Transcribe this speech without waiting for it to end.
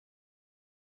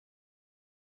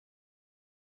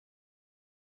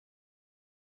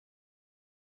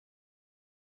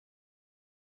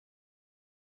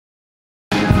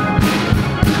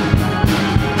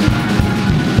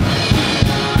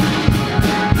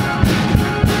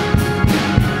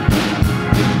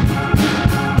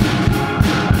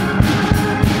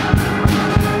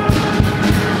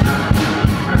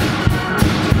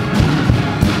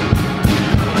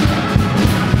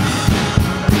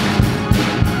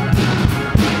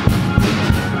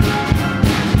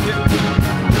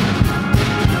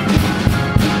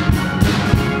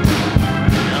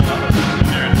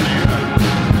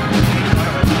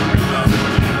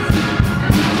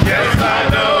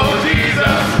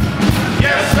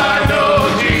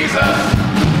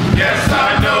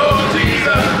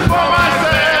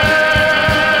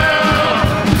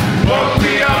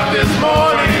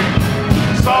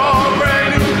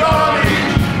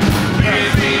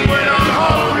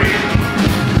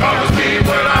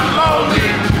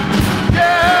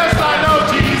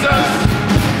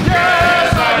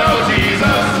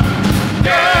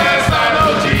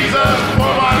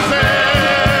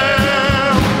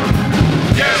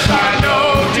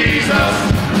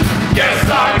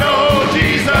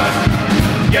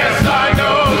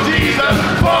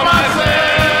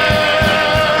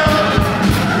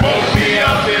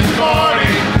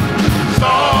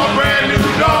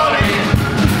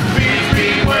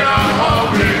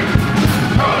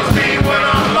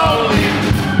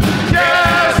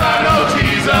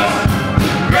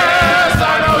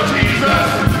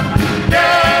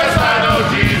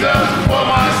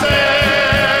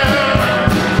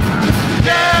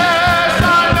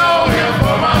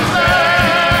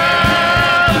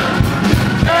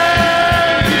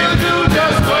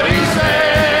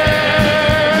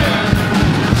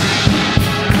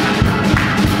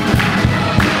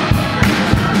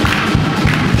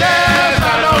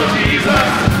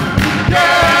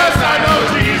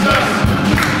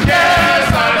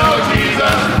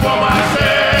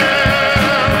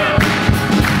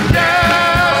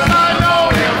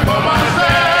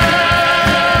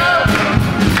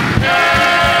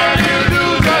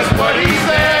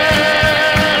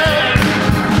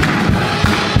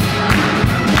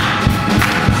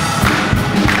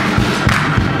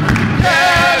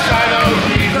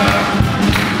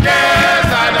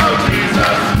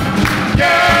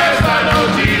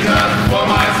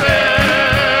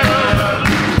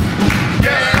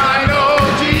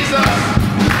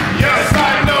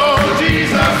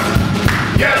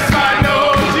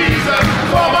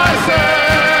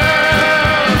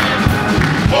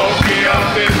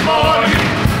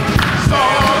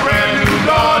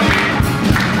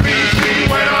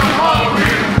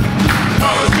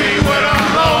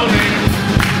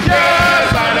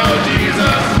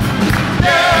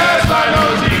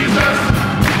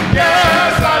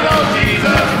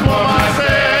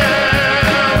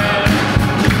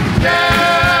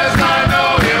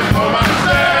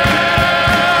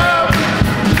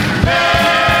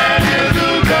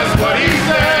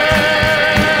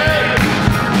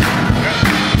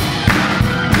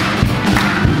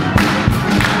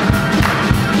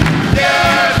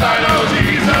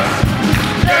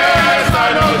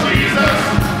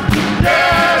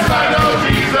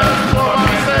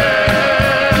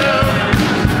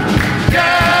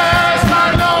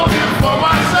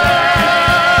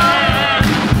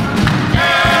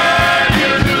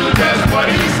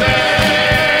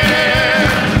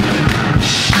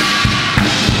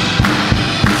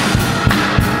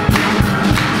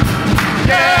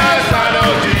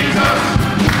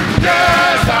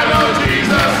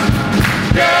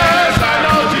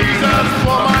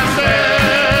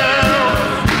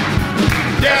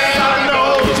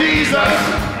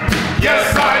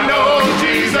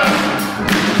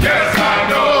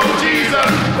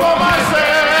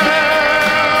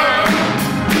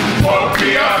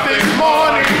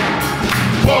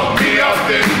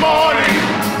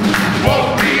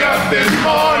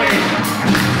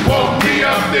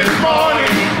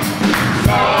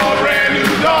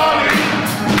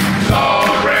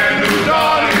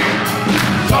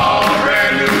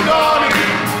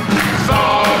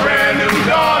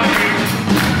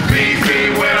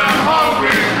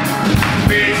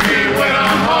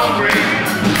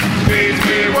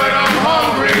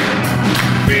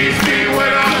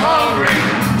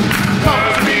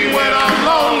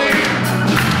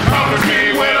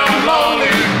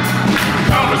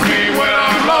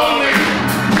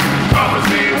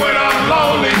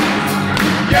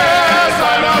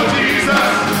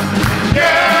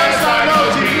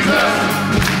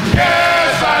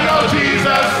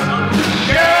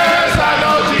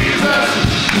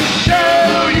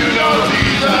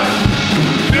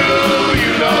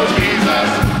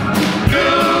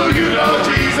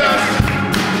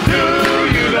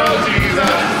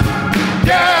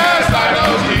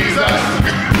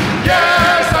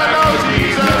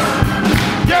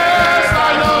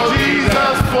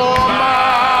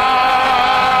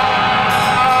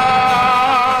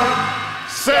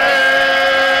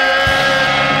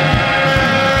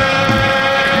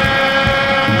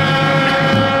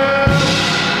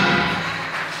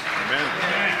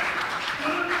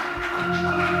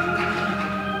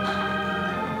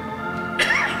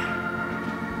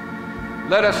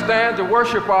Let us stand to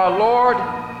worship our Lord.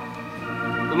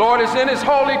 The Lord is in his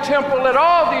holy temple. Let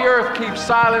all the earth keep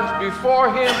silence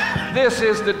before him. This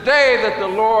is the day that the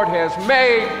Lord has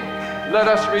made. Let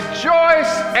us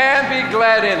rejoice and be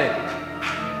glad in it.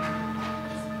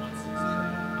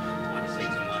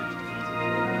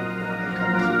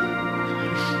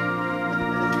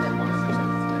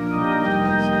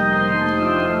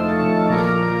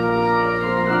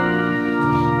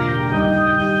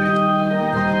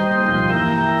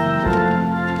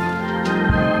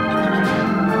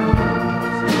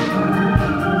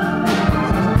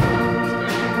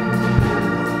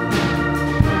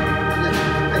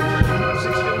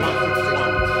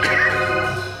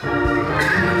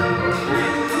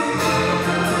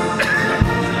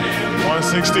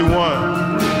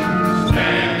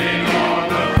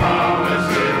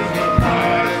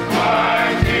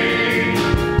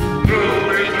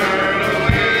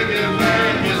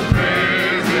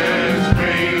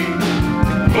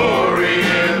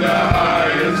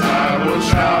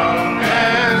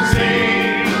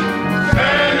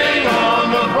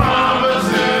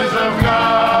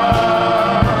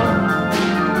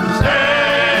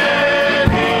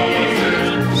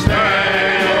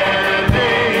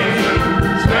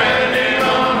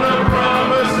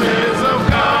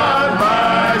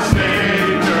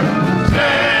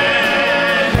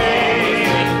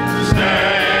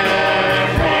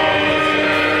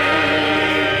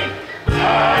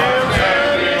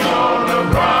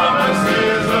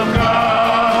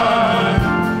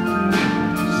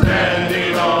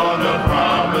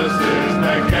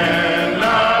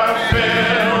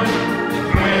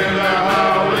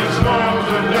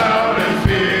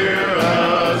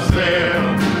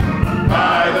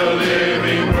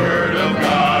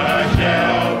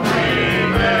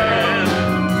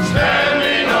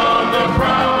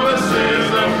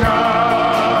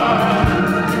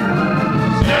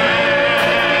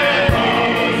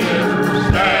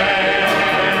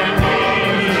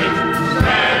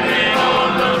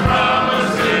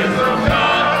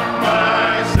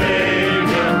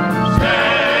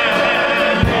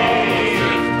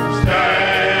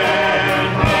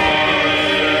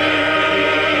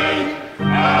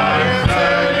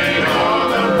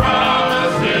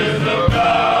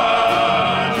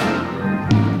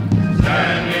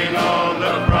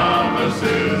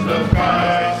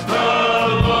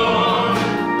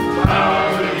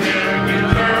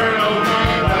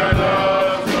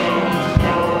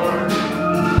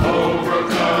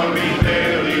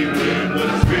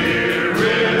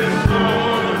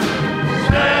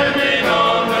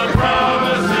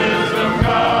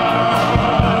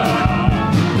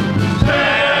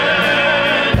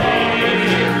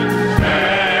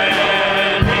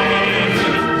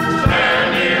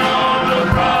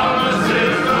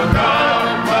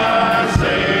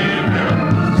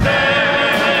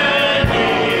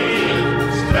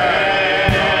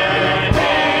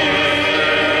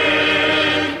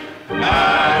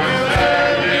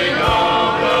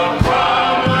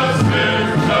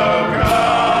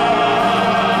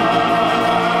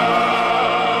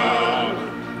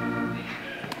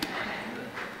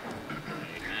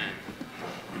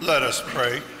 Let us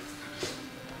pray.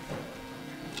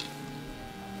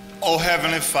 Oh,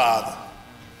 Heavenly Father,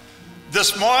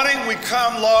 this morning we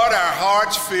come, Lord, our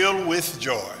hearts filled with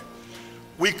joy.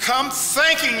 We come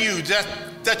thanking you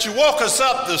that you woke us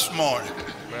up this morning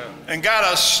and got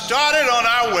us started on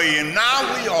our way, and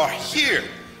now we are here,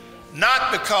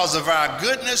 not because of our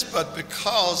goodness, but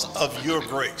because of your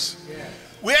grace.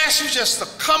 We ask you just to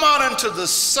come on into the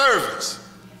service.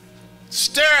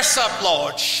 Stir us up,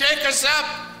 Lord. Shake us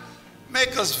up.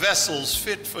 Make us vessels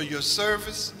fit for your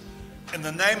service. In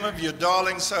the name of your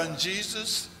darling Son,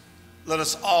 Jesus, let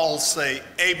us all say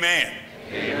amen.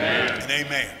 Amen. And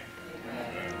amen.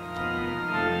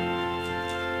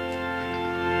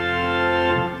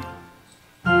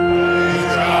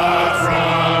 Praise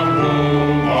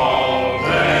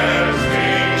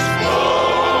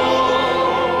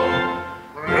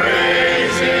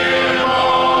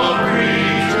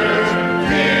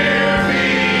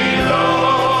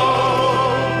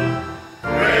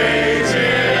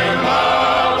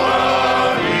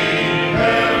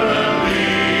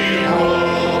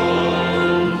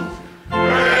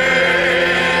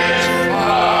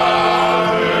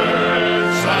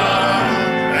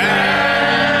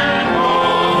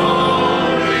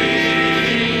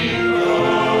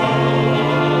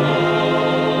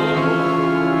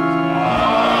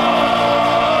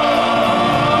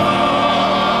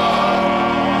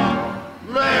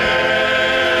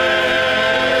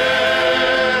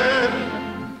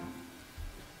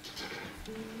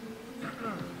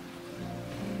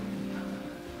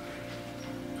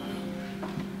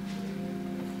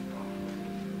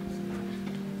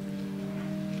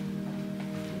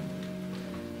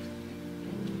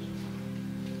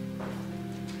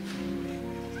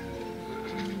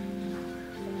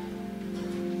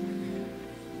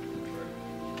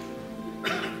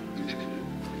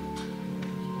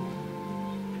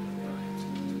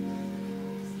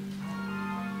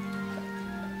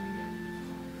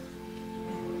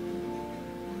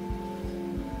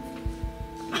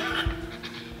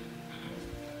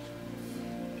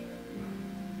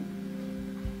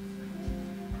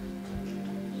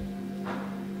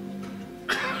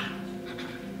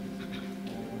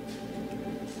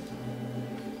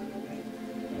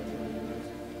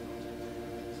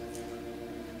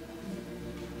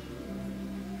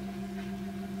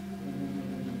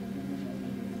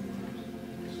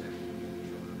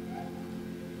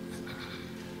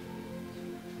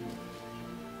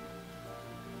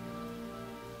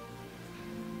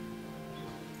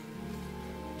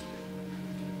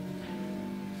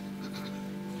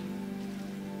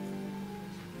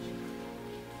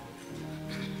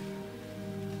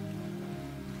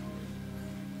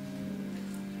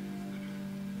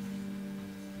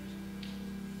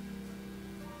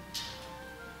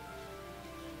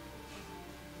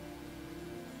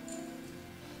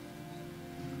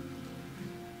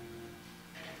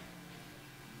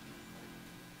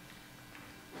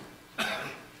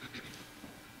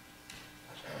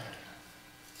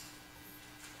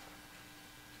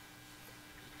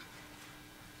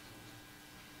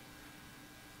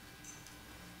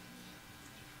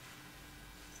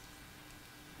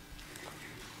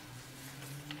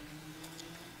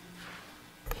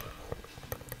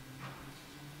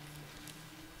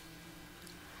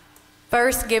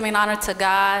First, giving honor to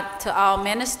God, to all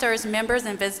ministers, members,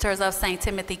 and visitors of St.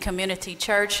 Timothy Community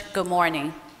Church, good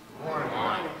morning. Good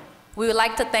morning. We would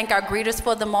like to thank our greeters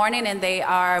for the morning, and they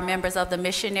are members of the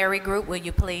missionary group. Will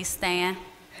you please stand?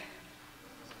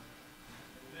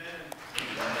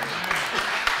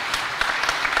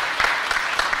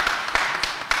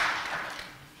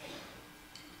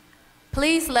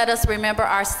 Please let us remember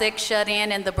our sick, shut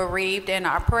in, and the bereaved in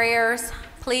our prayers.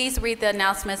 Please read the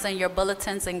announcements in your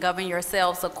bulletins and govern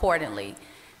yourselves accordingly.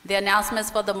 The announcements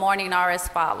for the morning are as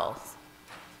follows.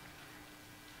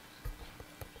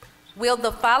 Will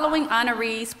the following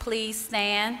honorees please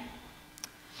stand?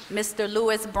 Mr.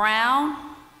 Lewis Brown,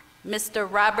 Mr.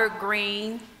 Robert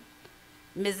Green,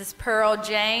 Mrs. Pearl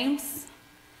James,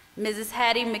 Mrs.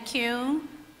 Hattie McCune,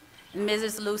 and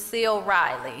Mrs. Lucille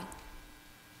Riley.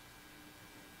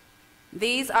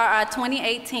 These are our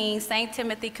 2018 St.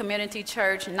 Timothy Community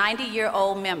Church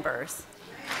 90-year-old members.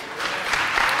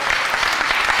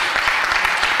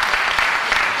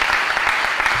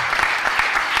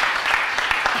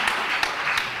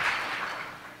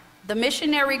 The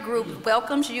missionary group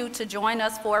welcomes you to join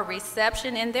us for a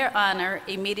reception in their honor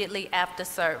immediately after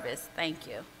service. Thank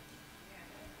you.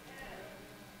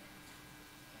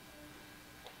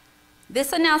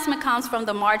 This announcement comes from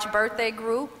the March Birthday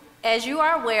Group. As you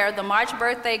are aware, the March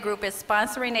Birthday Group is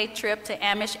sponsoring a trip to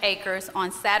Amish Acres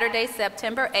on Saturday,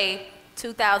 September 8,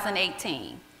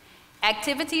 2018.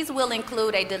 Activities will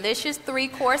include a delicious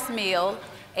 3-course meal,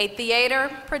 a theater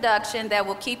production that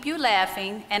will keep you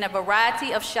laughing, and a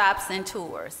variety of shops and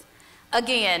tours.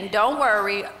 Again, don't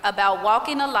worry about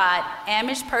walking a lot.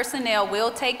 Amish personnel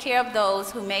will take care of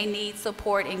those who may need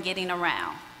support in getting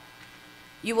around.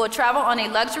 You will travel on a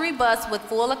luxury bus with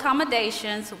full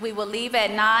accommodations. We will leave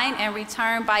at 9 and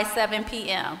return by 7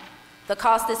 p.m. The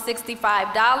cost is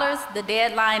 $65. The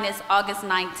deadline is August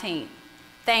 19th.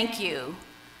 Thank you.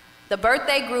 The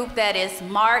birthday group that is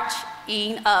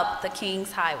marching up the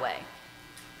King's Highway.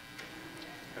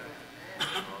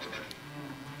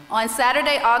 On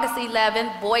Saturday, August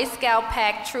 11th, Boy Scout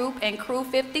Pack Troop and Crew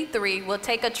 53 will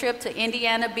take a trip to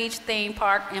Indiana Beach Theme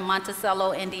Park in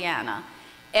Monticello, Indiana.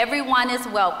 Everyone is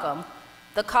welcome.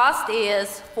 The cost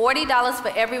is $40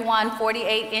 for everyone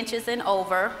 48 inches and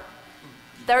over,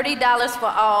 $30 for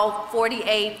all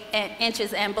 48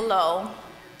 inches and below,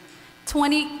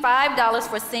 $25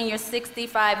 for seniors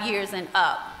 65 years and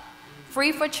up,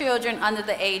 free for children under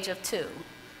the age of 2.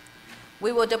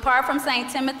 We will depart from St.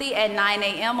 Timothy at 9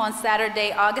 a.m. on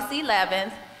Saturday, August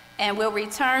 11th, and will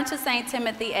return to St.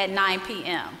 Timothy at 9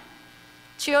 p.m.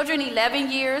 Children 11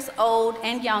 years old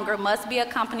and younger must be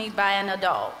accompanied by an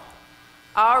adult.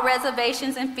 All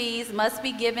reservations and fees must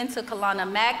be given to Kalana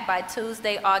Mack by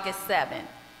Tuesday, August 7th.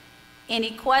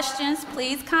 Any questions,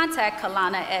 please contact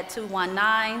Kalana at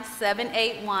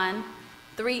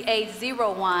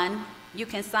 219-781-3801. You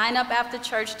can sign up after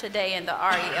church today in the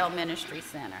REL Ministry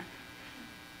Center.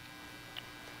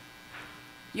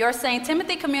 Your St.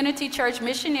 Timothy Community Church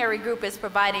Missionary Group is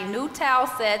providing new towel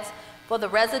sets for the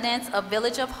residents of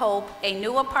Village of Hope, a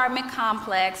new apartment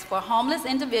complex for homeless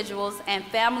individuals and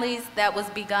families that was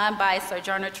begun by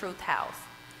Sojourner Truth House.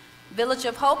 Village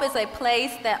of Hope is a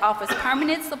place that offers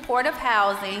permanent supportive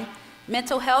housing,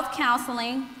 mental health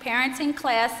counseling, parenting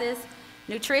classes,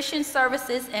 nutrition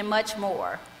services, and much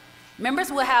more.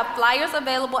 Members will have flyers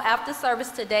available after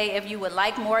service today if you would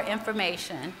like more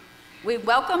information. We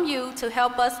welcome you to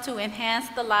help us to enhance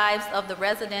the lives of the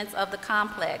residents of the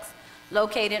complex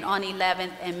located on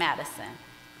 11th and Madison.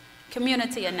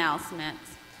 Community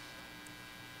announcements.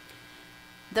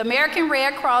 The American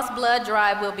Red Cross Blood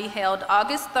Drive will be held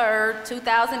August 3rd,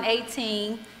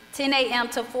 2018, 10 a.m.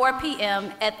 to 4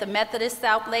 p.m. at the Methodist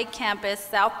South Lake Campus,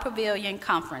 South Pavilion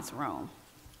Conference Room.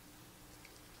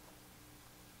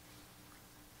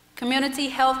 Community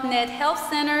Health Net Health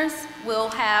Centers will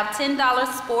have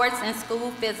 $10 sports and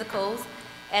school physicals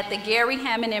at the Gary,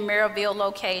 Hammond, and Maryville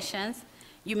locations.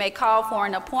 You may call for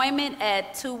an appointment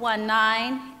at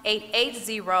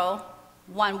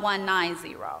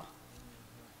 219-880-1190.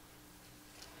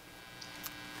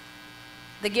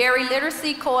 The Gary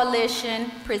Literacy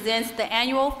Coalition presents the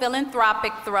annual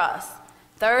Philanthropic Thrust,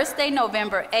 Thursday,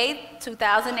 November 8th,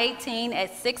 2018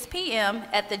 at 6 p.m.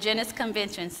 at the Genes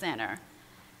Convention Center.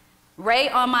 Ray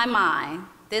on My Mind.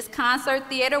 This concert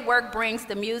theater work brings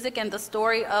the music and the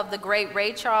story of the great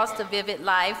Ray Charles to vivid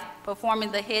life, performing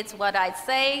the hits What I'd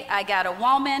Say, I Got a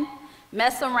Woman,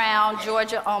 Mess Around,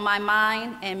 Georgia on My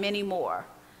Mind, and many more.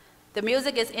 The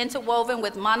music is interwoven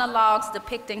with monologues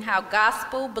depicting how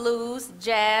gospel, blues,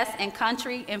 jazz, and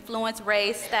country influence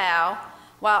Ray's style,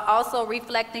 while also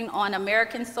reflecting on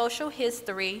American social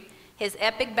history, his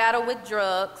epic battle with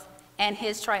drugs, and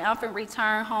his triumphant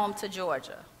return home to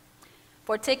Georgia.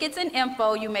 For tickets and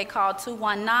info, you may call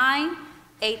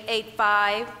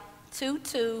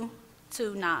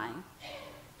 219-885-2229.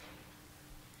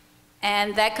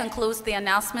 And that concludes the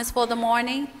announcements for the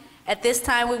morning. At this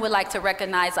time, we would like to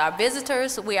recognize our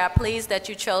visitors. We are pleased that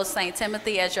you chose St.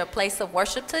 Timothy as your place of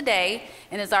worship today,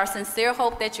 and it's our sincere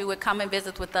hope that you would come and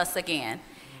visit with us again.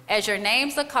 As your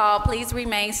names are called, please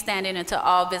remain standing until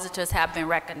all visitors have been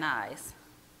recognized.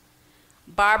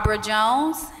 Barbara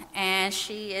Jones, and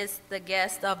she is the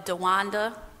guest of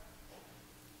DeWanda.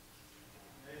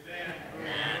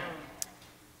 Amen.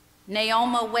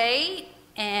 Naoma Wade,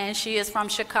 and she is from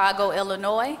Chicago,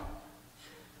 Illinois.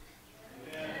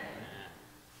 Amen.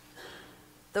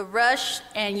 The Rush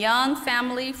and Young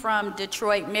family from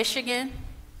Detroit, Michigan.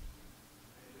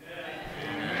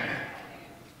 Amen.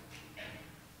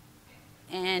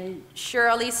 And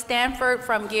Shirley Stanford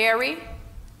from Gary.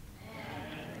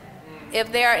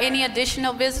 If there are any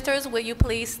additional visitors, will you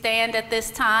please stand at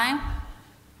this time?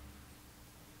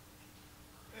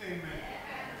 Amen.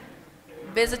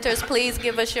 Visitors, please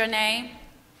give us your name.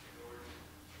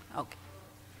 Okay.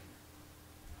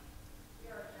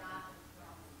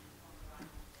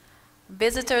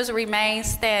 Visitors remain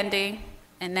standing.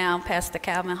 And now, Pastor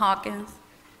Calvin Hawkins.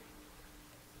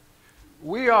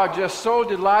 We are just so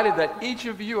delighted that each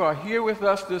of you are here with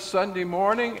us this Sunday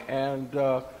morning, and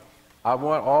I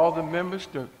want all the members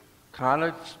to kind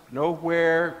of know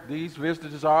where these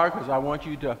visitors are, because I want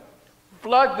you to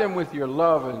flood them with your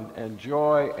love and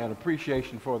joy and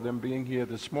appreciation for them being here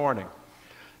this morning.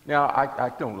 Now,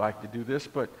 I don't like to do this,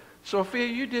 but Sophia,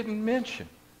 you didn't mention.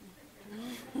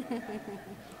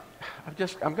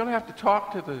 I'm going to have to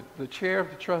talk to the chair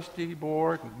of the trustee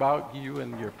board about you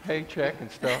and your paycheck and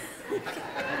stuff.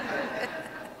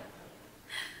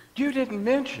 You didn't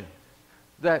mention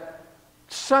that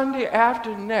Sunday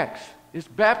after next is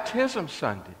Baptism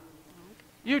Sunday.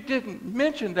 You didn't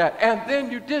mention that. And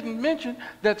then you didn't mention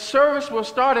that service will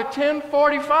start at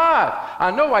 10:45.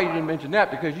 I know why you didn't mention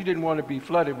that, because you didn't want to be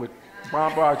flooded with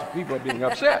bombards of people being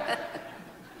upset.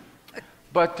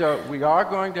 But we are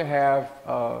going to have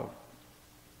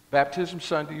Baptism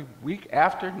Sunday week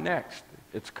after next.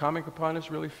 It's coming upon us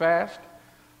really fast.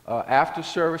 After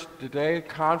service today,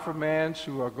 confirmands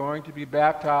who are going to be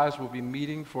baptized will be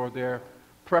meeting for their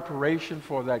preparation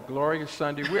for that glorious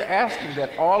Sunday. We're asking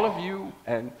that all of you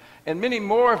and many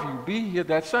more of you be here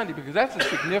that Sunday, because that's a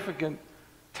significant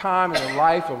time in the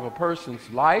life of a person's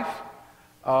life.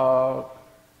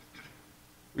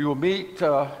 We will meet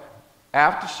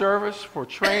after service for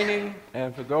training,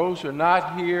 and for those who are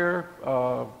not here,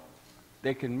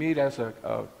 they can meet as a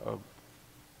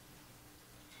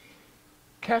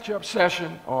catch-up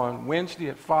session on Wednesday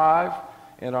at 5,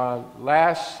 and our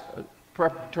last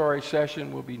preparatory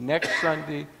session will be next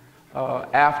Sunday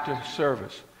after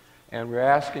service. And we're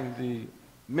asking the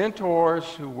mentors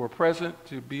who were present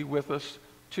to be with us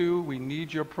too. We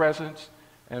need your presence,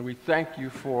 and we thank you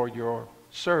for your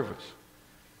service.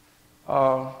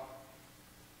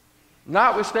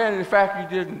 Notwithstanding the fact you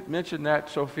didn't mention that,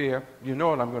 Sophia, you know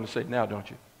what I'm going to say now,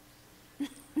 don't you?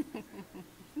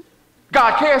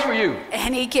 God cares for you.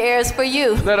 And he cares for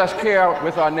you. Let us care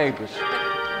with our neighbors.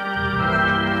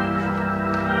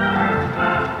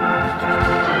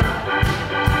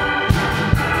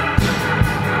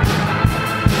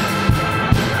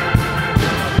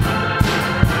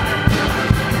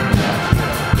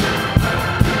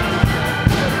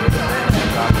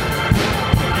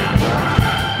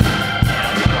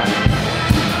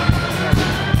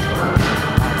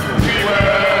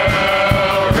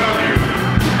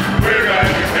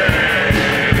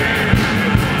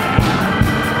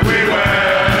 We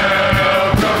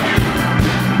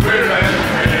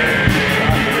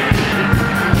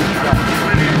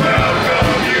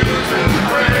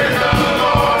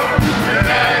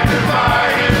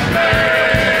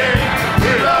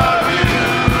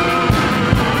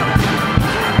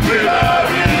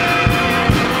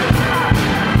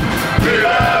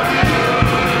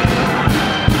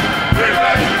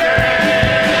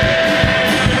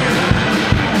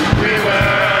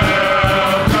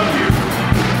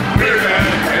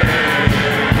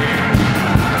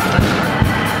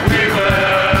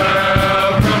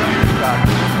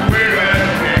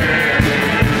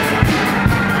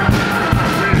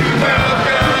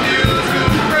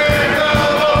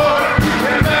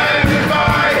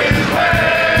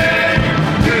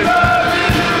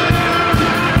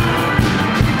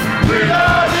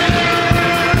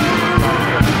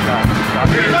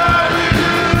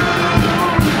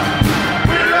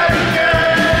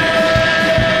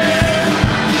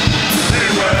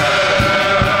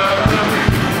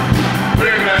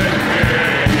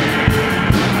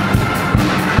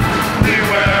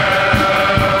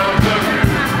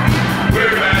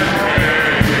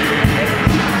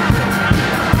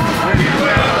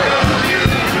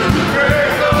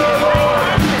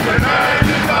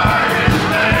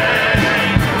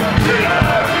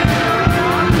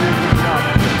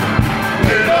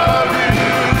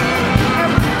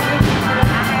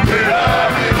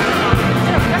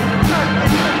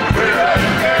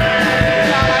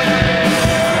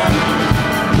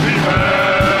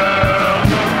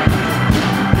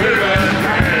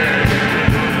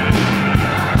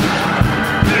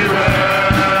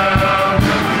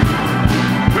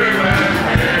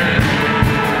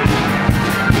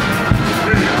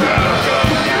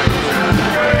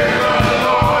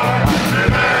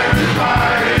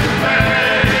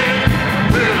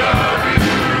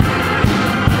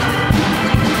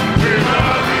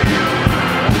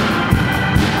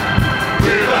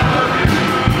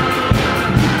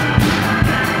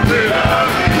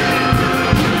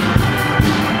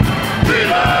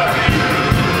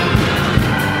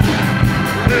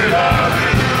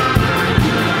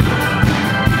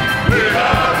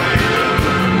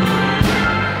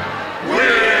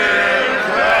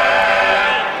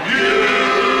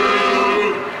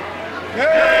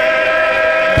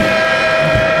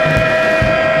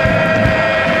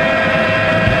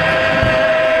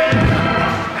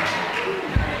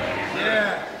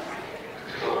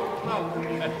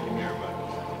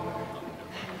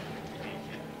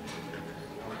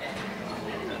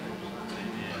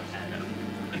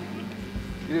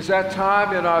It is that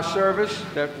time in our service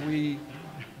that we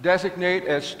designate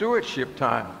as stewardship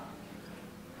time.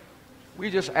 We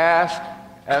just ask,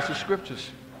 as the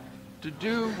scriptures, to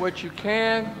do what you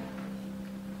can,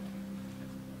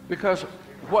 because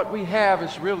what we have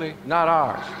is really not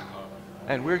ours.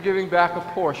 And we're giving back a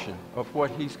portion of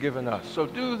what he's given us. So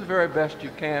do the very best you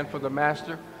can for the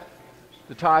master.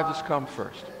 The tithe has come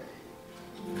first.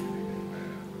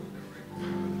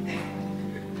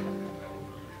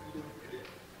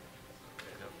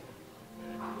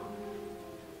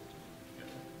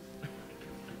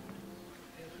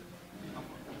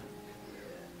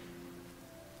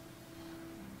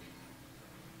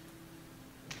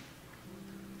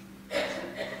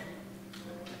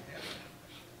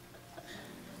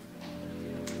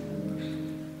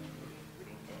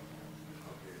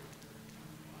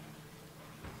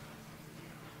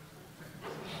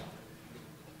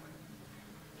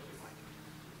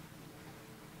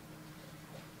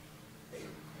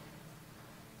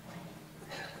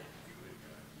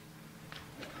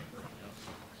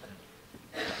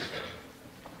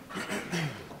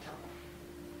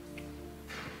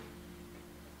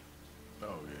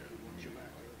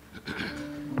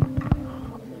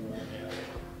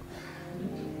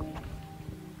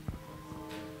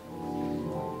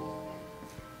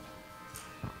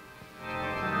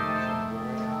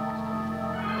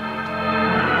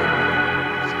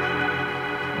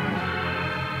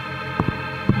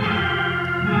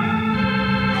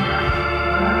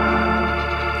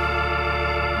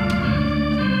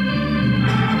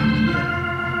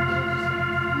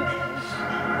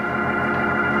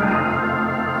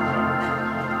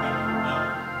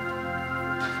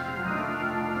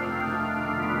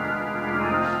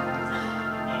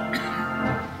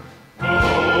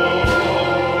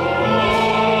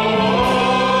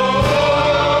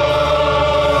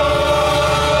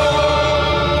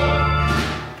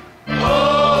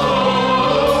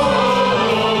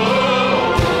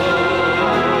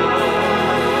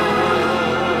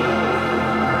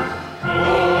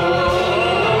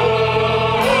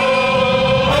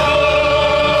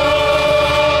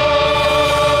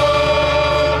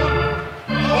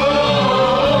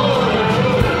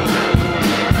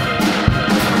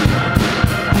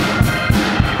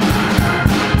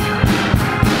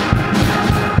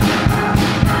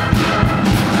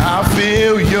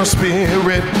 Your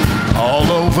spirit all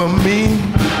over me.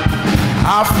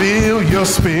 I feel your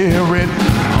spirit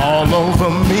all over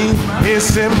me.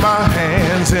 It's in my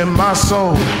hands, in my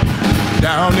soul,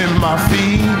 down in my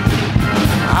feet.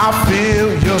 I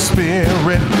feel your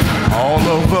spirit all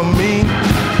over me.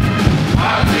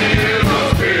 I feel your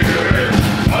spirit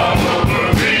all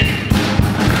over me.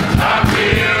 I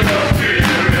feel your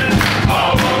spirit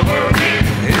all over me.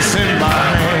 It's in my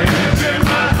hands,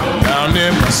 down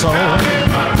in my soul.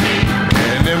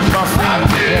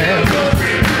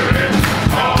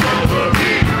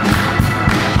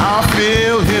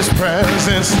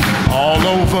 Presence all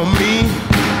over me.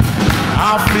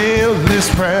 I feel this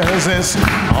presence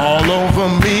all over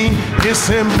me. It's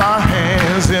in my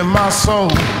hands, in my soul,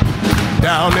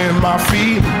 down in my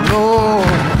feet. Lord,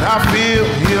 I feel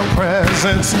your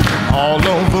presence all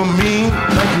over me.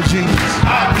 Thank you, Jesus.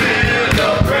 I feel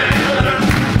your presence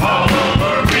all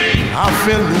over me. I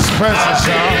feel this presence,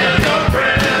 y'all. I feel your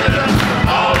presence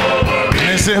all over me.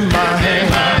 It's in my hands,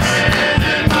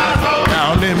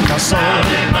 down in my soul,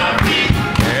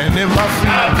 and in my feet. I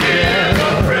feel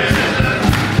your presence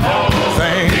all over me.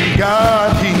 Thank God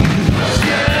he's,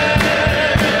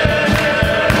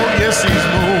 oh yes, he's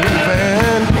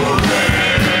moving.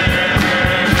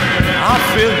 I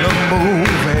feel him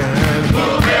moving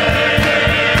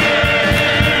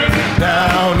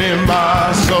down in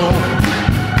my soul,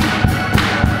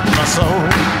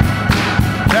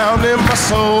 down in my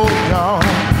soul, y'all,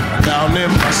 down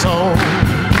in my soul.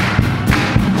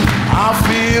 I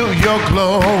feel your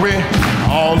glory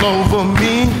all over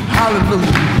me.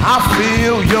 Hallelujah. I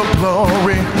feel your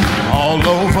glory all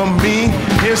over me.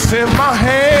 It's in my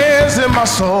hands, in my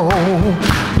soul,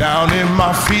 down in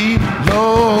my feet.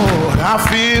 Lord, I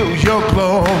feel your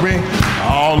glory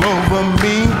all over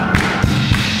me.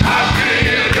 I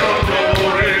feel your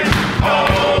glory all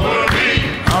over me.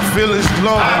 I feel his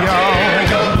glory, y'all. I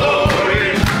feel your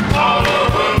glory all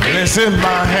over me. It's in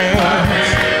my hands,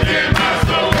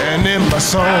 and in my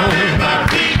soul,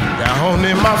 down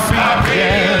in my feet.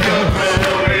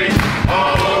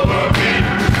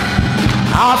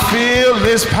 I feel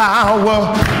his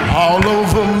power all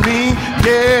over me.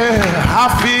 Yeah, I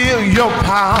feel your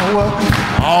power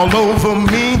all over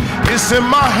me. It's It's in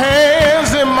my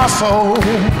hands, in my soul,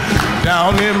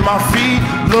 down in my feet.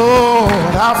 Lord,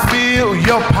 I feel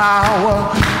your power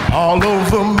all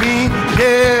over me.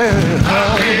 Yeah.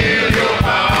 I feel your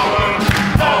power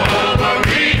all over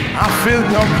me. I feel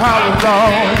your power,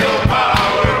 Lord. Your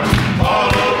power all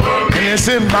over me. And it's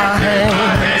in my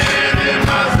hands,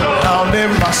 down in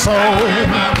my soul,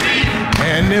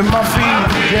 and in my feet.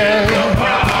 Yeah.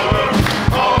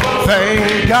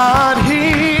 Thank God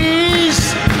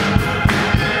he's,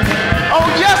 oh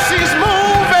yes, he's moving.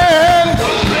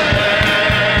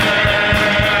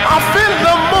 I feel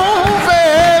the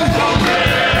moving.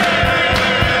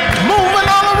 Moving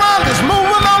all around us,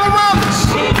 moving all around us.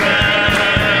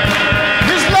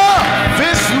 His love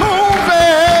is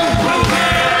moving.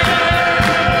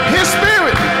 His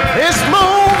spirit is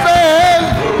moving.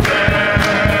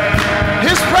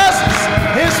 His presence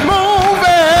is moving.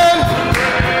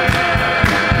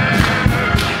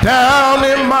 Down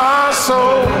in my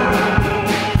soul,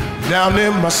 down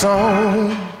in my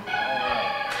soul.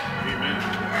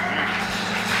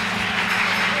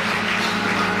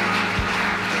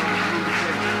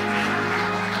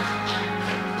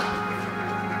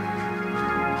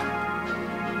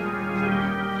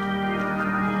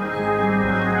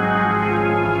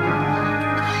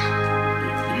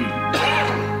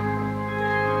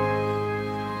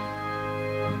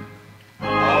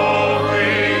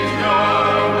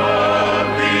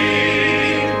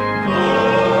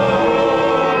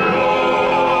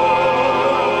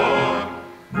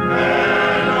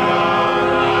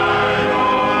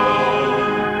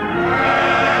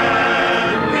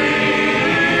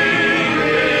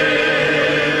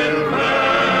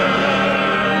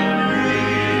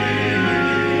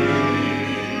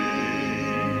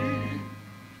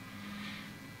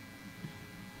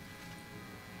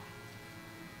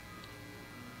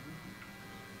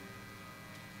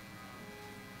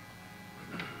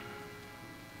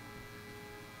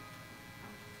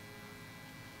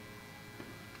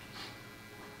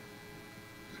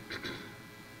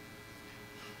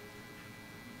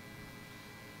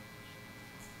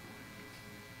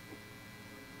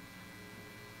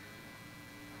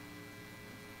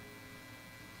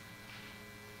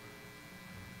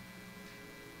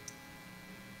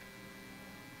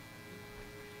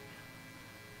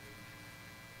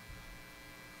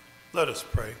 Let us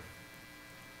pray.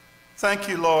 Thank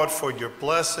you, Lord, for your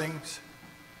blessings.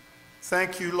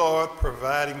 Thank you, Lord,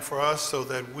 providing for us so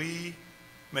that we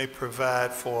may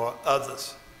provide for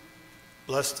others.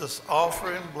 Bless this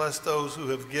offering. Bless those who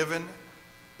have given.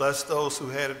 Bless those who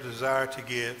had a desire to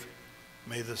give.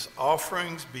 May this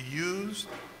offerings be used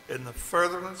in the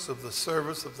furtherance of the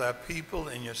service of thy people.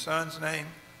 In your Son's name,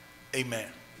 amen.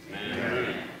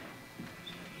 Amen.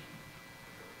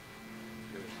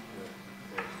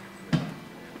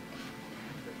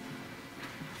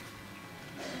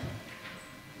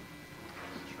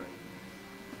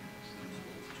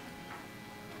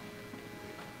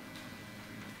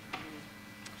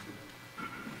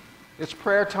 It's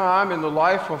prayer time in the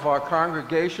life of our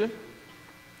congregation.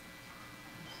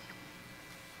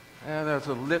 And there's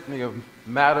a litany of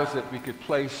matters that we could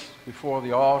place before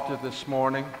the altar this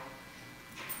morning.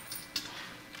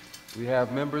 We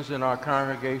have members in our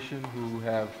congregation who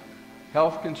have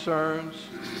health concerns.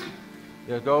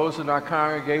 There are those in our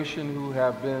congregation who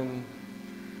have been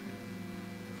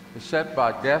beset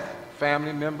by death,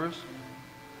 family members.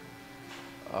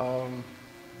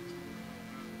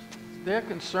 There are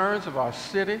concerns of our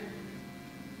city,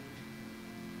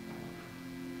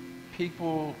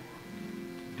 people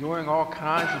doing all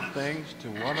kinds of things to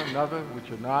one another which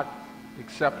are not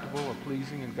acceptable or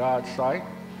pleasing in God's sight.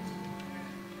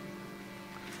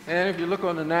 And if you look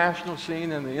on the national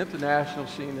scene and the international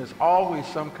scene, there's always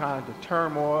some kind of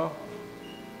turmoil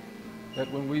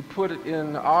that when we put it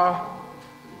in our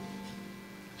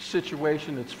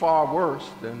situation, it's far worse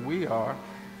than we are.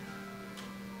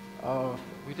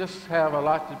 We just have a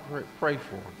lot to pray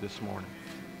for this morning.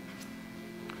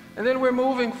 And then we're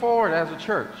moving forward as a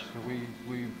church.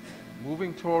 We're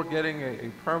moving toward getting a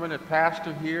permanent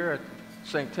pastor here at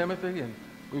St. Timothy, and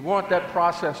we want that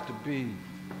process to be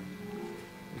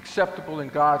acceptable in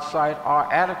God's sight,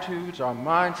 our attitudes, our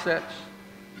mindsets,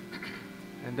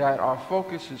 and that our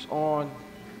focus is on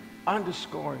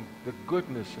underscoring the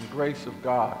goodness and grace of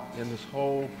God in this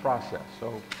whole process.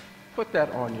 So put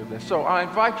that on your list. So I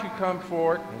invite you to come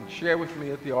forward and share with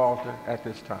me at the altar at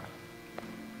this time.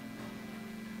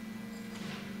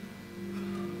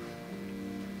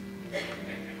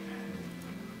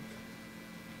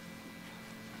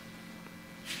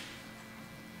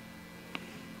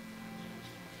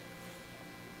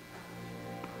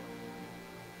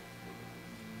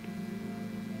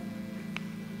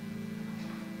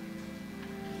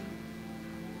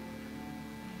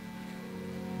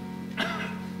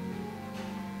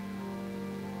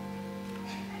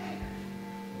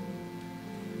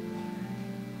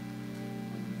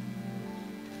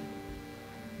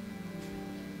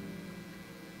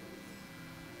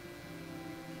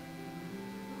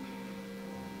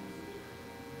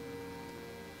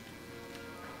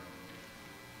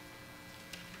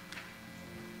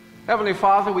 Heavenly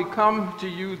Father, we come to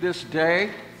you this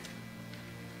day,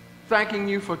 thanking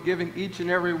you for giving each and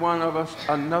every one of us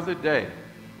another day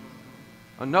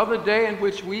in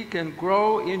which we can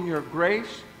grow in your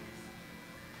grace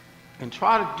and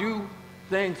try to do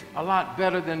things a lot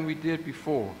better than we did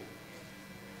before.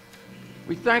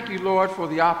 We thank you, Lord, for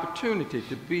the opportunity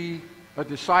to be a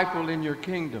disciple in your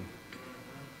kingdom.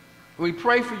 We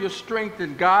pray for your strength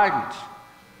and guidance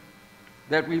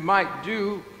that we might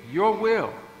do your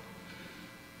will.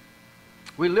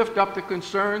 We lift up the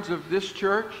concerns of this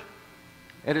church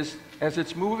as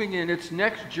it's moving in its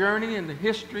next journey in the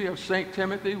history of St.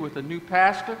 Timothy with a new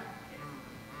pastor.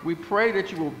 We pray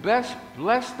that you will bless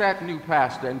that new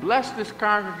pastor and bless this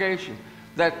congregation,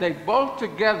 that they both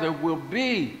together will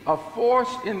be a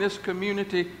force in this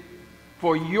community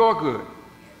for your good,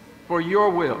 for your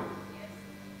will.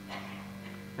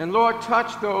 And Lord,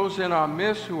 touch those in our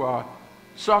midst who are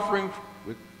suffering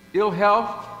with ill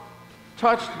health.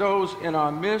 Touch those in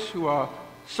our midst who are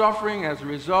suffering as a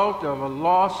result of a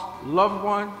lost loved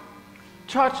one.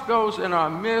 Touch those in our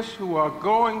midst who are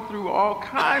going through all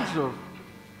kinds of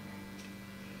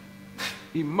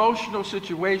emotional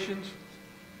situations.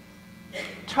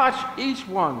 Touch each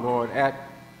one, Lord, at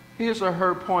his or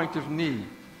her point of need.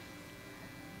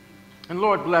 And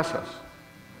Lord, bless us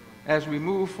as we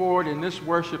move forward in this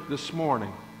worship this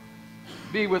morning.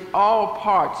 Be with all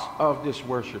parts of this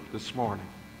worship this morning.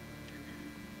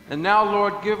 And now,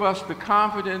 Lord, give us the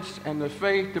confidence and the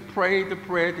faith to pray the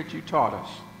prayer that you taught us.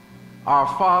 Our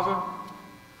Father,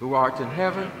 who art in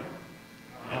heaven,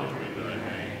 hallowed be thy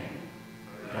name.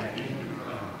 Thy kingdom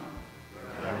come,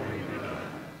 thy will be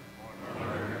done, on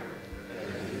earth as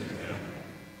it is in heaven.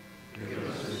 Give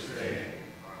us this day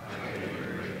our daily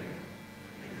bread,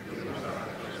 and forgive us our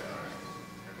trespasses,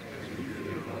 as we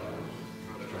forgive those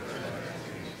who trespass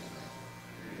against us.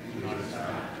 Lead us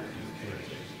not into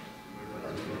temptation, but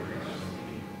deliver us from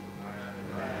evil.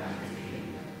 For thine is the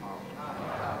kingdom, the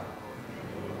power, and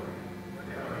the glory,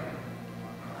 forever. Amen.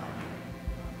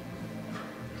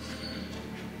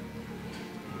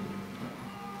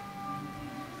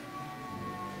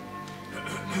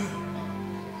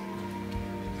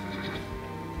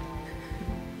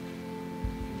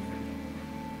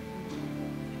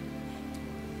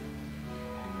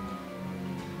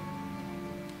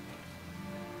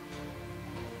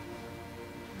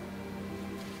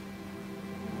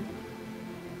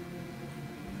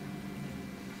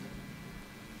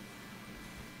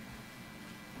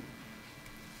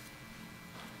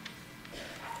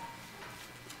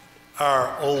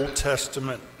 Our Old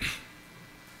Testament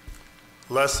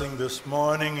lesson this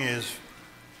morning is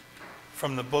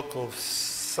from the book of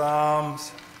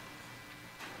Psalms,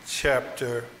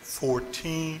 chapter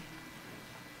 14,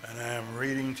 and I am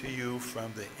reading to you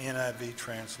from the NIV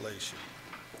translation.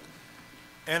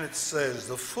 And it says,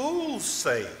 "The fool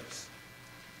says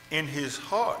in his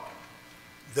heart,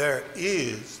 there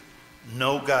is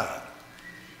no God.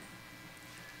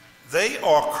 They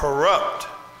are corrupt,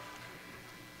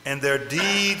 and their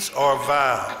deeds are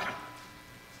vile.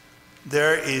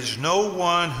 There is no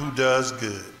one who does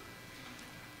good.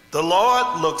 The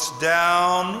Lord looks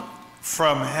down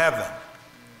from heaven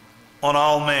on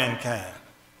all mankind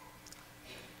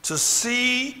to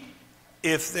see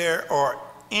if there are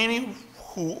any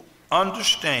who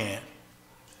understand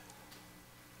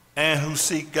and who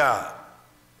seek God.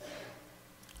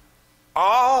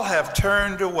 All have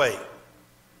turned away.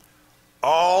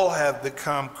 All have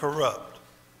become corrupt.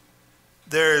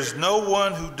 There is no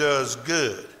one who does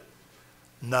good,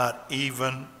 not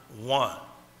even one.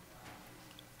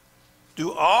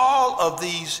 Do all of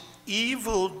these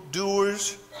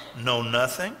evildoers know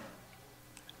nothing?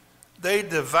 They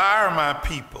devour my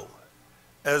people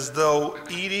as though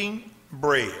eating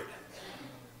bread.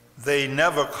 They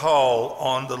never call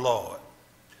on the Lord.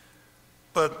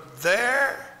 But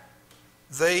there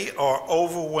they are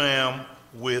overwhelmed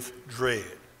with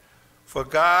dread. For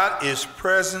God is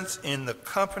present in the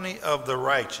company of the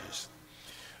righteous.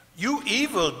 You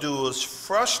evildoers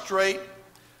frustrate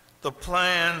the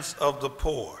plans of the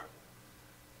poor,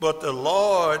 but the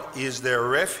Lord is their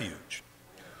refuge.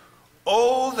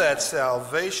 Oh, that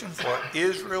salvation for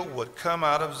Israel would come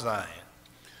out of Zion.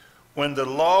 When the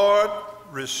Lord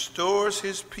restores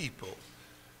his people,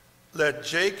 let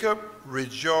Jacob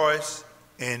rejoice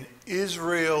and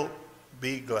Israel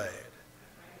be glad.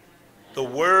 The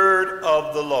word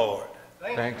of the Lord.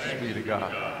 Thanks be to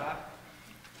God.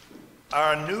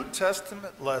 Our New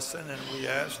Testament lesson, and we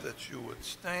ask that you would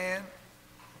stand.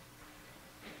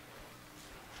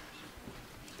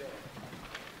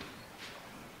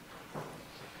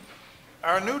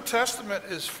 Our New Testament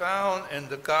is found in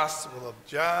the Gospel of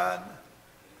John,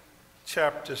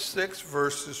 chapter 6,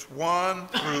 verses 1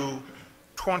 through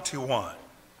 21.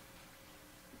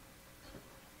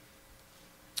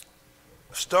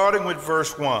 Starting with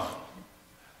verse 1.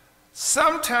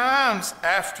 Sometimes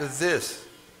after this,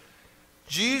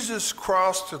 Jesus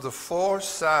crossed to the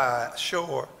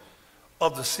shore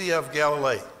of the Sea of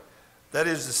Galilee, that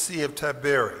is the Sea of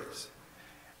Tiberias,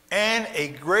 and a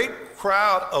great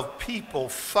crowd of people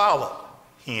followed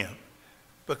him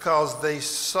because they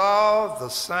saw the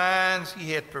signs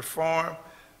he had performed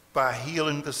by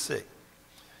healing the sick.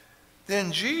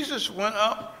 Then Jesus went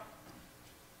up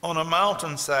on a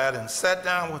mountainside and sat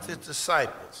down with his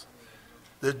disciples.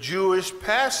 The Jewish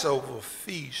Passover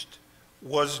feast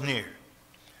was near.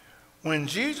 When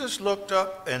Jesus looked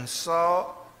up and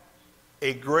saw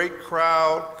a great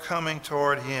crowd coming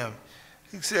toward him,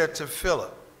 he said to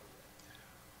Philip,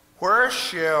 "Where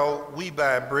shall we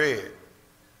buy bread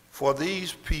for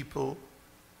these people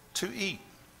to eat?"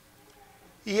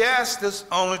 He asked this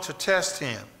only to test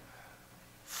him,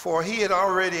 for he had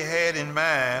already had in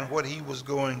mind what he was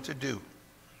going to do.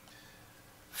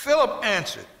 Philip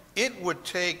answered, "It would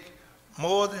take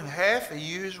more than half a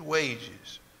year's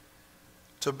wages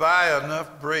to buy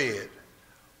enough bread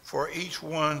for each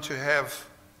one to have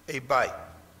a bite."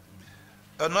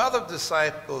 Another of the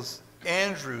disciples,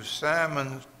 Andrew,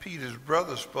 Simon Peter's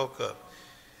brother, spoke up.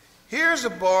 "Here's a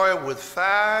boy with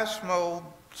 5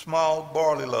 small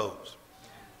barley loaves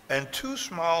and 2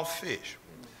 small fish.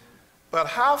 But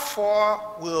how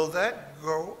far will that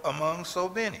go among so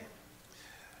many?"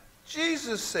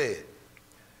 Jesus said,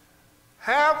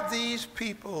 "Have these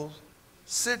people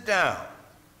sit down."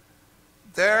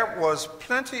 There was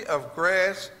plenty of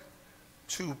grass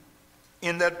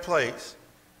in that place,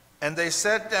 and they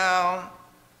sat down.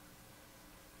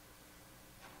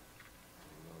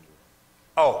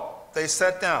 They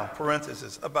sat down,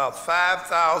 parenthesis, about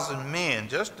 5,000 men,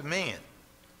 just the men.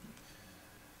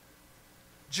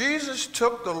 Jesus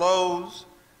took the loaves,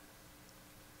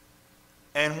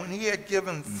 and when he had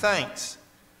given thanks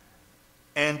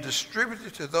and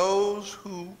distributed to those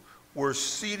who were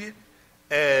seated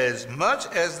as much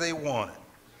as they wanted,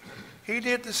 he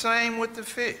did the same with the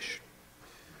fish.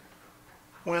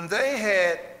 When they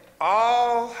had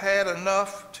all had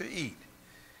enough to eat,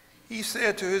 he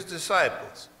said to his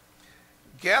disciples,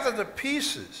 "Gather the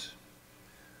pieces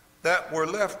that were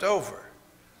left over.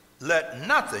 Let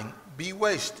nothing be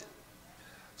wasted."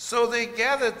 So they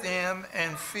gathered them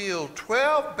and filled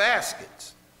 12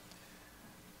 baskets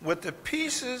with the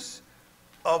pieces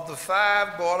of the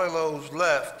 5 barley loaves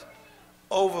left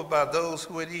over by those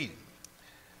who had eaten.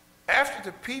 After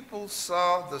the people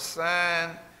saw the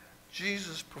sign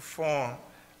Jesus performed,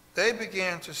 they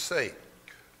began to say,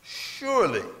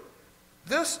 "Surely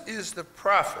this is the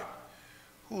prophet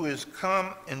who is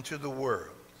come into the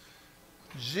world."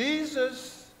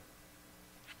 Jesus,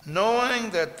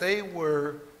 knowing that they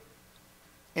were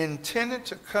intended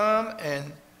to come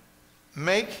and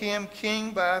make him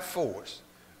king by force,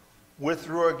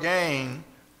 withdrew again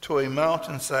to a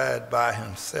mountainside by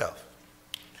himself.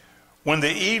 When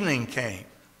the evening came,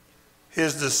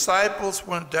 his disciples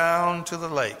went down to the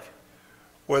lake,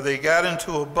 where they got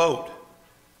into a boat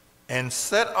and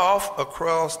set off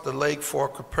across the lake for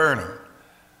Capernaum.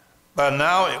 By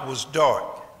now it was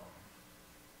dark,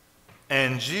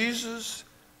 and Jesus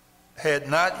had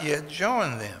not yet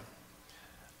joined them.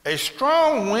 A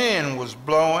strong wind was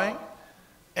blowing,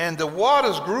 and the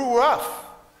waters grew rough.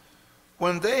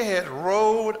 When they had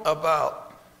rowed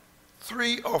about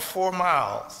 3 or 4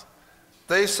 miles,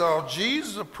 they saw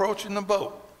Jesus approaching the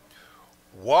boat,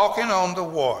 walking on the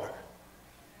water,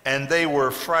 and they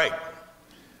were frightened.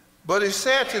 But he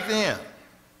said to them,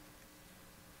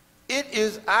 "It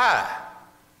is I,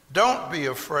 don't be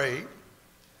afraid."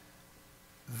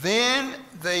 Then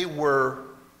they were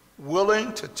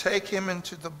willing to take him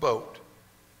into the boat,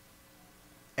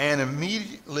 and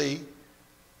immediately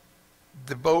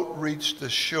the boat reached the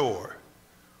shore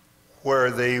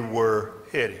where they were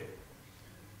heading.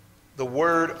 The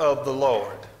word of the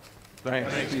Lord.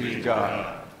 Thanks be to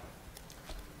God.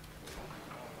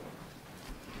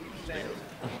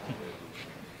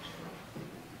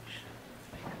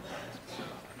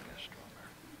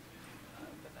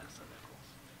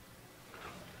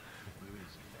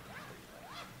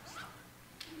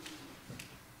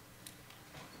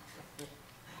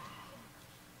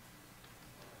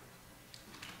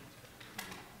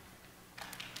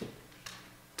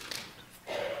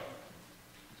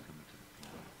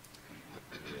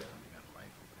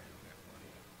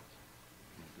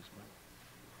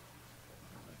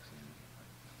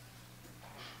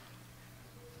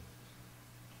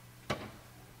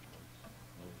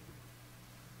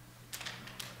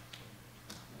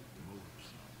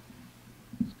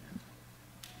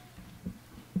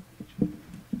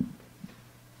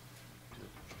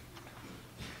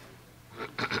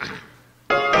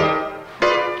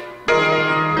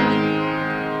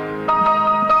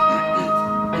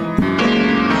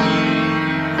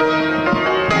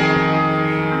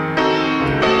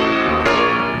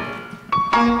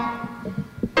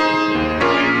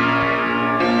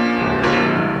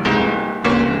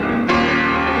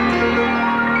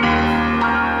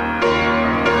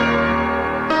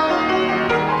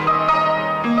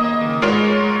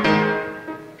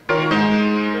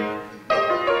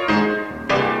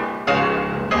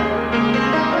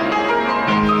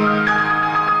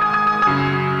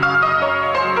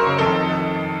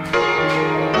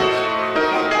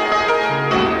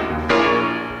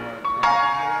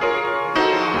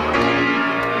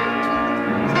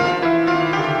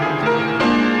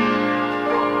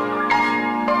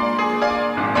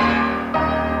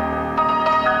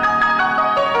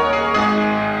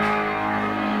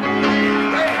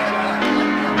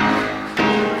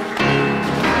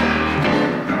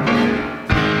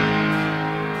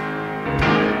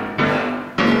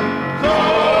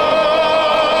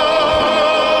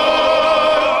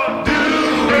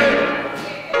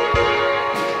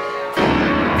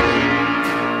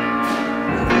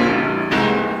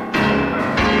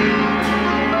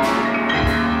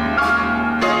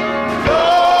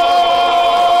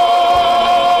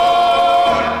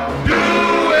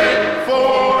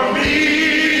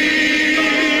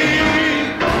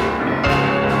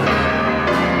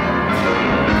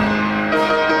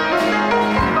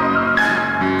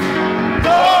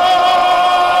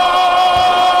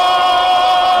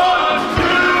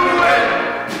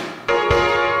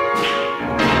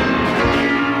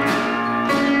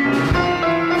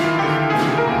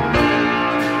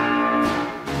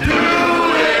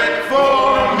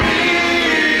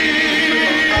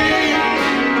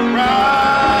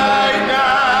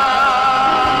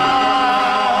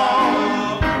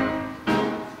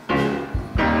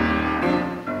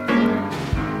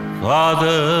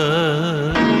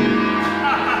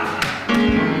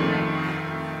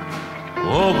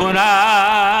 open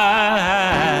eyes.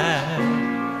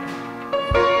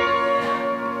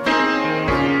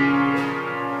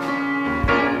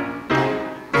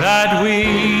 That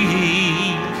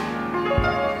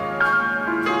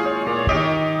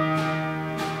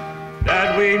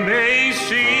we may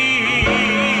see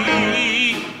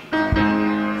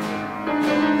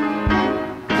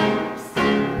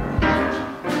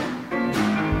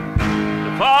to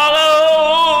follow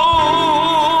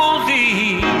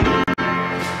thee,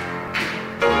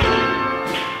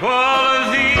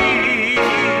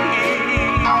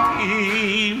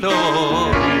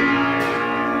 Lord.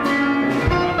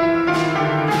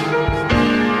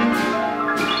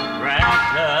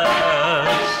 Grant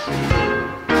us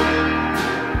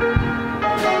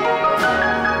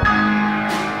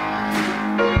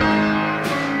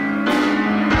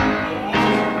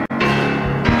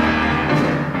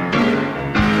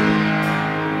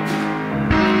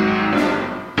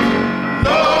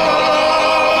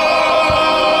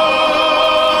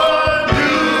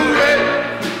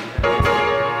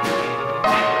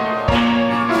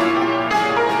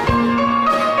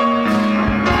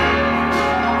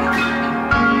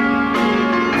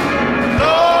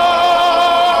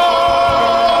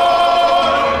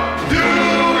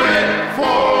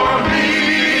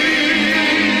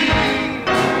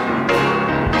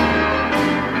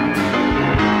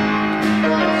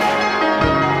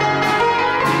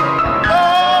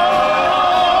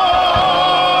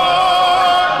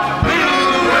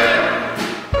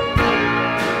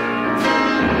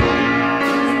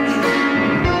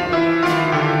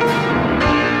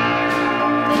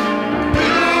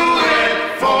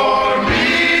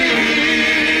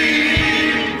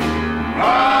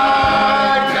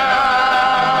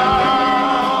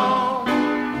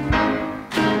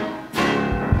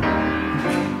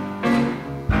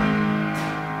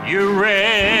you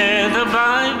read the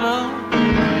Bible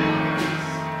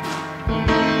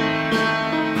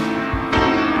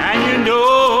and you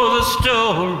know the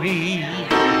story.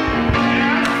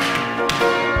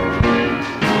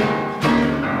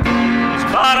 It's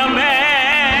about a man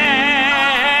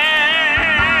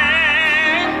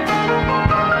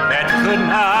that could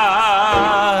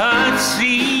not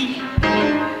see.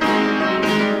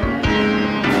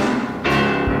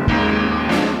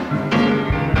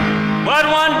 But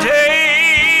one day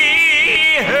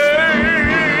he heard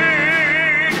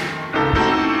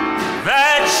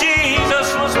that Jesus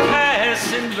was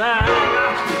passing by.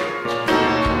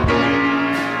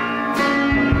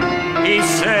 He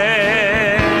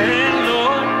said,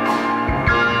 Lord,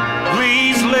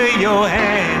 please lay your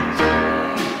hands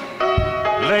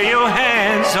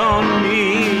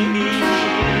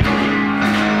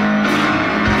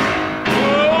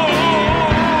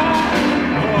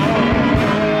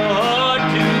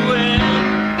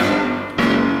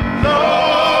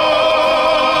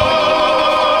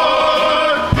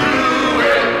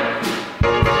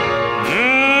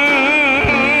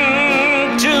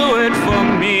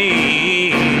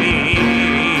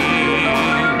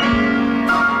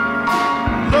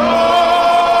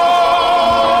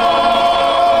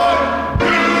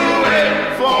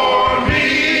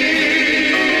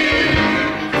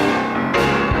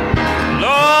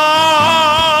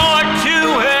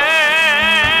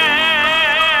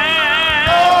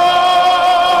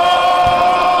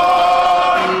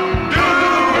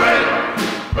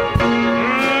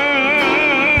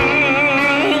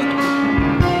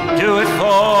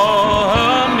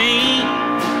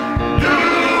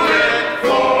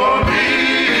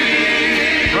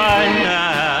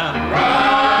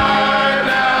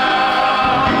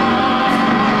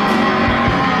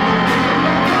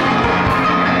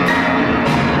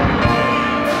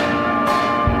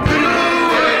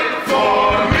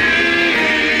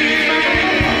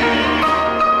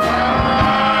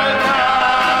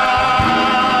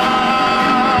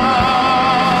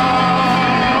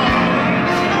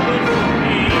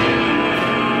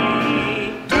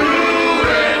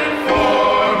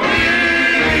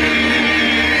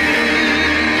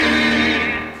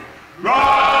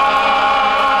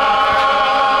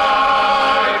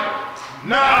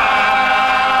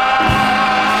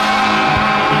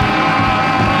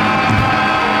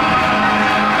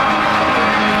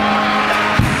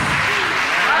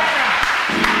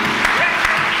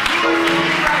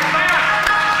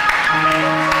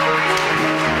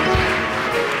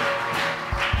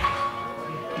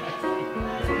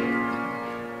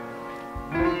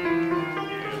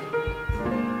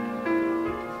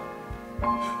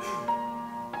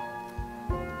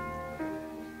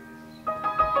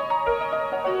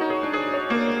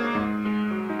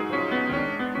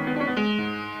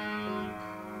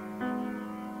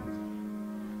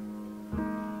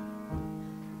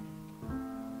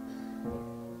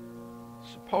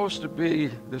Supposed to be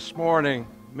this morning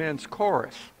men's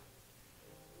chorus.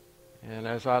 And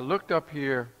as I looked up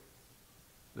here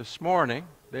this morning,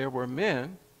 there were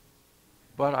men,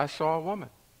 but I saw a woman.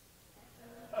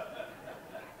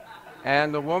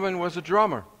 And the woman was a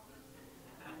drummer.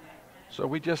 So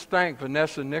we just thank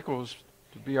Vanessa Nichols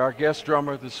to be our guest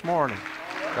drummer this morning.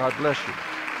 God bless you.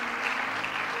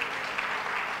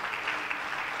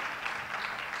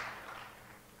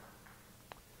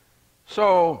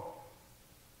 So,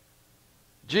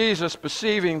 Jesus,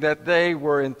 perceiving that they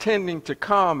were intending to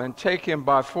come and take him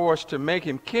by force to make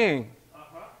him king,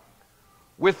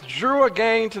 withdrew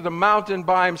again to the mountain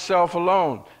by himself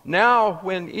alone. Now,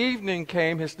 when evening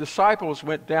came, his disciples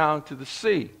went down to the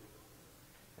sea.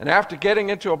 And after getting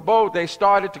into a boat, they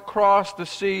started to cross the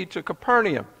sea to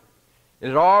Capernaum. It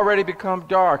had already become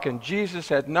dark, and Jesus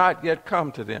had not yet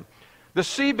come to them. The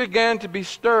sea began to be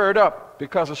stirred up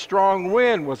because a strong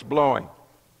wind was blowing.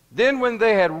 Then when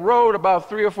they had rowed about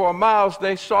 3 or 4 miles,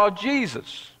 they saw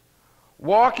Jesus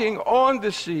walking on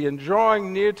the sea and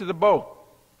drawing near to the boat.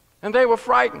 And they were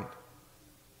frightened.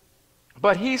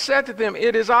 But he said to them,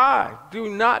 "It is I, do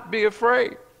not be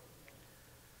afraid."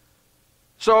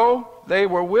 So they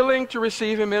were willing to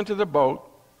receive him into the boat,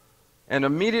 and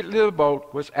immediately the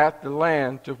boat was at the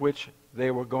land to which they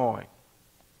were going.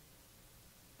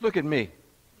 Look at me. In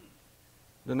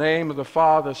the name of the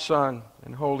Father, Son,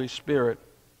 and Holy Spirit.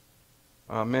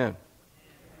 Amen.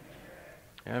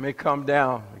 And let me come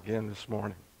down again this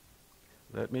morning.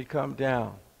 Let me come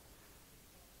down.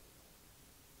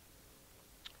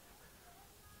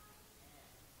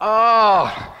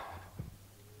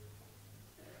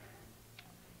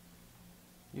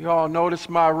 You all notice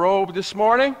my robe this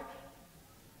morning?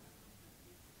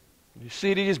 You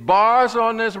see these bars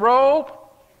on this robe?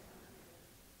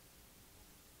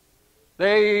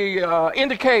 They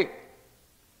indicate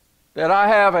that I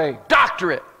have a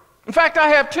doctorate. In fact, I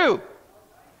have two.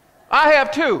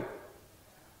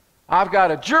 I've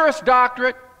got a Juris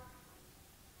Doctorate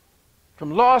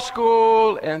from law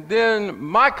school, and then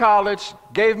my college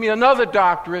gave me another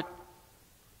doctorate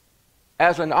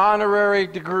as an honorary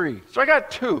degree. So I got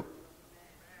two.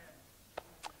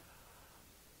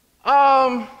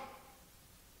 I've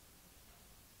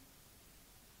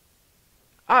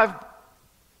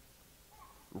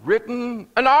written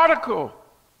an article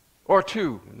or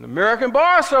two in the American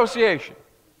Bar Association.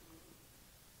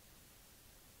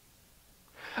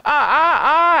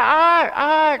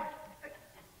 I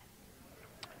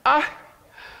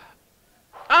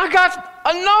got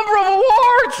a number of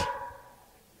awards.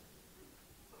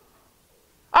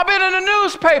 I've been in the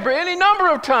newspaper any number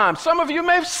of times. Some of you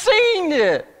may have seen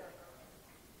it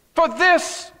for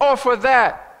this or for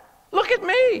that. Look at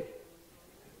me.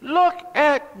 Look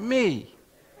at me.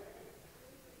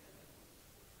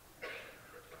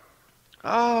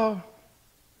 I've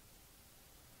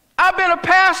been a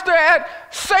pastor at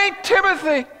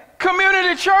St.Timothy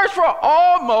Community Church for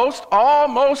almost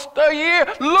a year.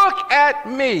 Look at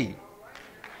me.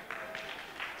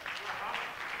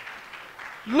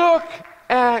 Look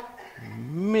at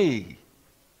me.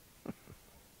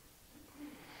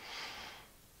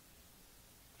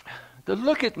 The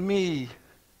look at me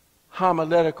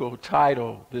homiletical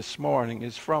title this morning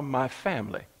is from my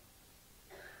family.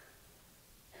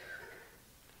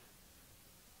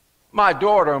 My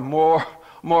daughter, more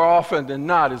often than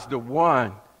not, is the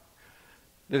one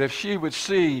that if she would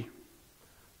see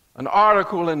an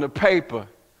article in the paper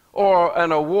or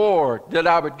an award that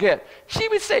I would get, she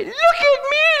would say, "Look at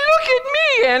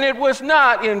me," and it was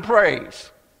not in praise.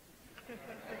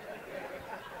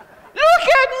 Look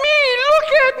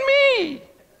at me.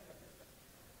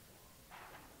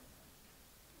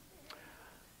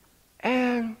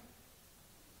 And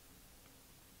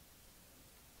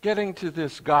getting to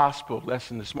this gospel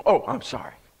lesson this morning. Oh, I'm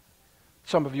sorry.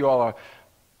 Some of you all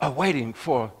are waiting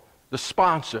for the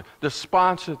sponsor. The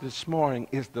sponsor this morning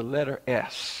is the letter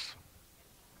S.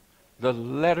 The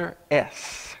letter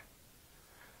S.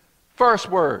 First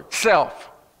word, self.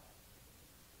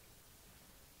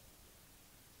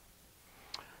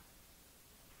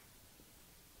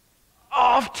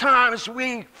 Oftentimes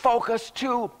we focus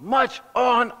too much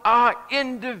on our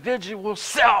individual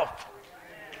self.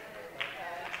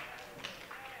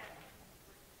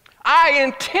 I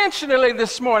intentionally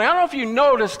this morning, I don't know if you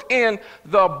noticed in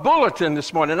the bulletin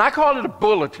this morning, and I call it a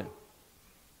bulletin,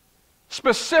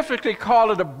 specifically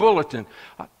call it a bulletin.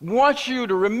 I want you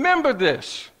to remember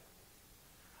this.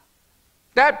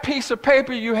 That piece of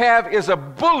paper you have is a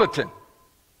bulletin.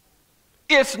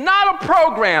 It's not a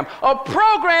program. A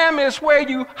program is where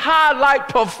you highlight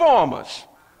performers.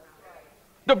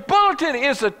 The bulletin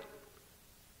is a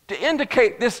to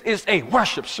indicate this is a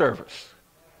worship service.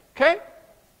 Okay?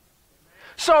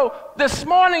 So this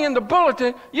morning in the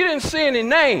bulletin, you didn't see any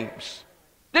names.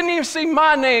 Didn't even see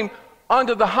my name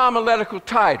under the homiletical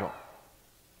title.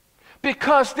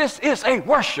 Because this is a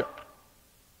worship.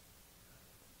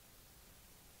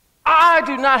 I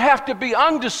do not have to be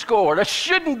underscored, or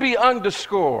shouldn't be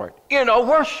underscored in a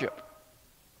worship.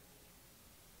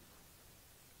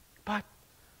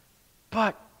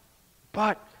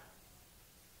 But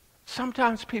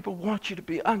sometimes people want you to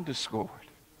be underscored.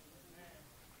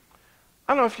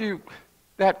 I don't know if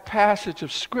that passage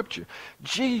of Scripture,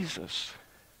 Jesus,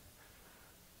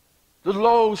 the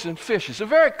loaves and fishes, a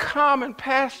very common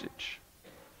passage.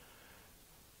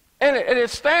 And it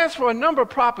stands for a number of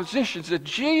propositions that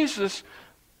Jesus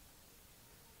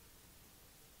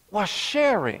was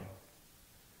sharing.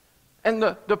 And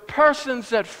the persons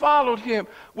that followed him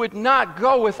would not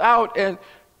go without, and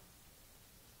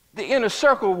the inner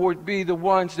circle would be the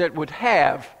ones that would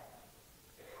have.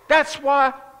 That's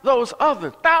why those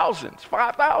other thousands,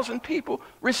 5,000 people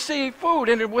received food.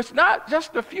 And it was not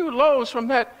just a few loaves from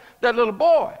that little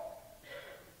boy.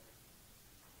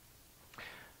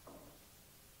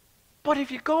 But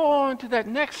if you go on to that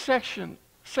next section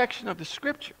of the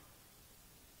Scripture,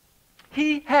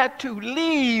 he had to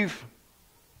leave.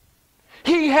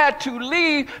 He had to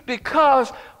leave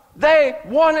because they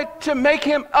wanted to make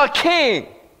him a king,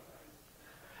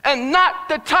 and not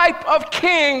the type of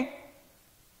king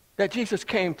that Jesus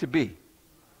came to be.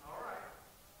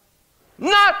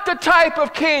 Not the type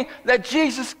of king that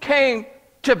Jesus came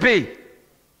to be.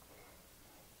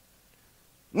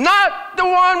 Not the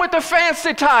one with the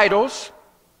fancy titles.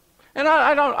 And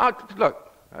I don't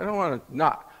want to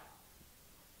knock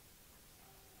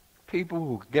people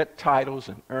who get titles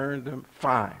and earn them,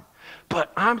 fine.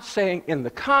 But I'm saying in the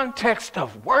context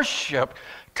of worship,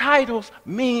 titles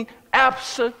mean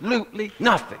absolutely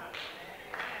nothing.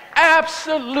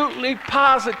 Absolutely,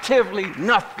 positively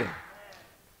nothing.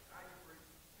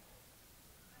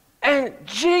 And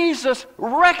Jesus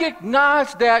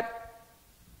recognized that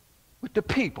with the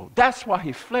people. That's why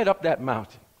he fled up that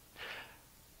mountain.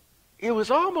 It was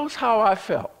almost how I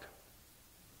felt.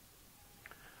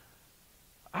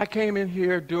 I came in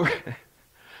here doing,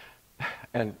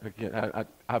 and again,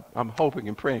 I'm hoping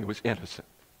and praying it was innocent.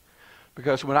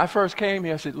 Because when I first came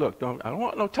here, I said, look, I don't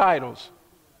want no titles.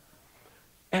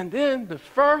 And then the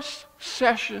first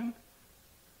session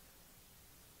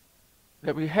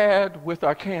that we had with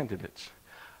our candidates,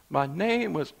 my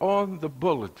name was on the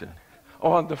bulletin,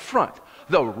 on the front.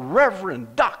 The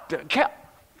Reverend Dr. Cap.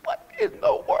 What in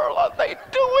the world are they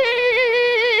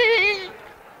doing?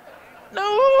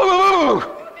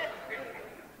 No.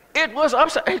 It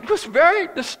was very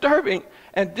disturbing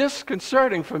and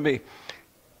disconcerting for me.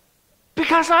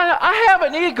 Because I have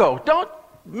an ego. Don't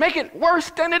make it worse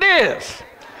than it is.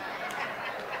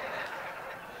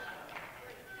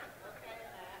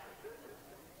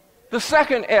 The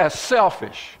second S,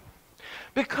 selfish.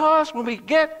 Because when we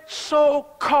get so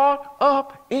caught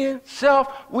up in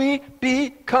self, we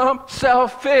become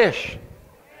selfish.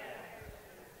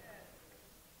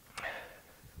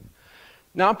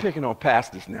 Now I'm picking on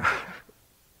pastors now.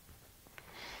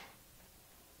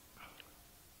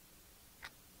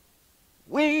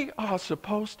 We are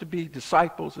supposed to be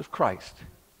disciples of Christ.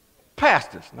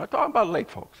 Pastors, not talking about lay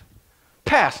folks.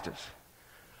 Pastors.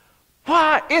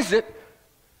 Why is it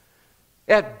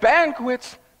at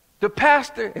banquets the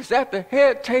pastor is at the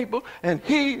head table and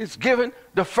he is given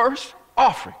the first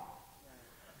offering?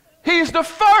 He's the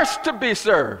first to be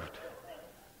served.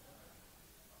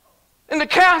 In the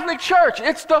Catholic Church,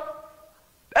 it's the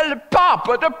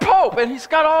Papa, the Pope, and he's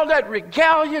got all that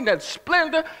regalia, that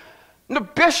splendor. And the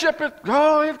bishop,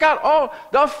 he's got all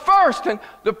the first, and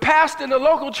the pastor in the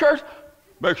local church,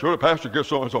 make sure the pastor gets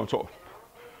so and so and so.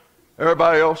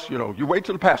 Everybody else, you wait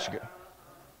till the pastor gets.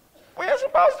 We're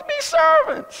supposed to be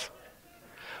servants.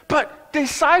 But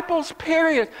disciples,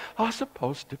 period, are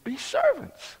supposed to be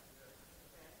servants.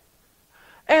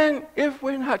 And if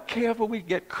we're not careful, we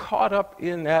get caught up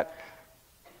in that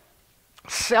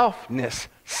selfness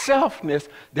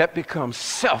that becomes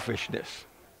selfishness.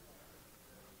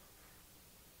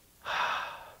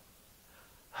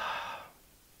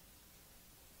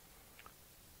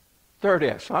 Third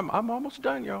S. I'm almost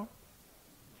done, y'all.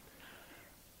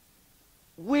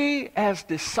 We as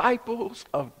disciples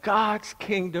of God's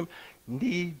kingdom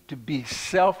need to be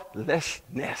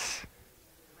selflessness.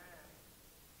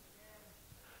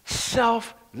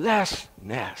 Selflessness.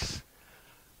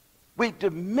 We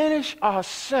diminish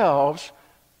ourselves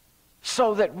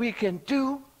so that we can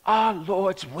do our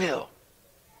Lord's will.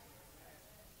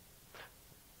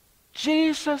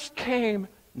 Jesus came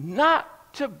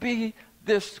not to be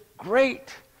this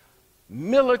great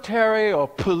military or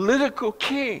political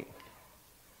king.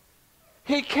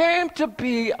 He came to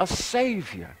be a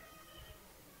savior.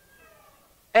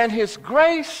 And his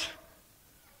grace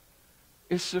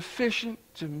is sufficient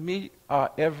to meet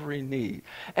our every need.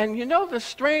 And you know the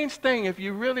strange thing, if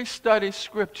you really study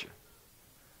Scripture,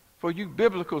 for you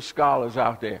biblical scholars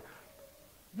out there,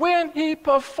 when he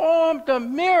performed the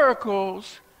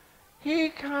miracles, he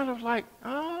kind of like,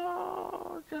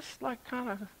 just like kind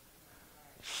of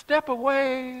step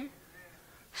away,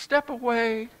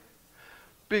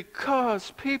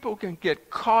 because people can get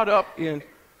caught up in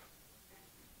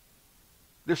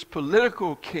this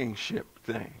political kingship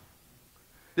thing,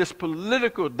 this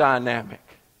political dynamic,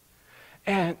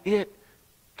 and it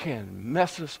can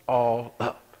mess us all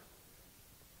up.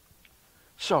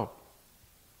 So,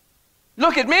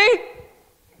 look at me?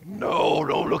 No,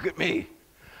 don't look at me.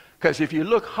 Because if you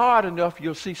look hard enough,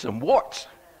 you'll see some warts.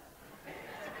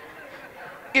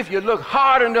 If you look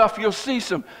hard enough, you'll see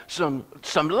some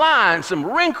lines, some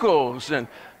wrinkles, and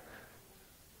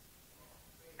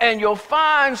you'll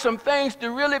find some things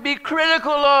to really be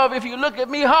critical of if you look at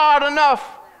me hard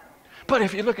enough. But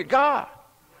if you look at God,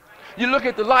 you look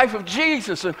at the life of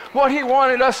Jesus and what he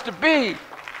wanted us to be,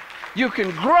 you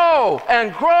can grow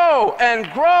and grow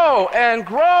and grow and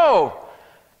grow.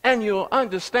 And you'll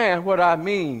understand what I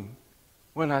mean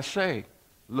when I say,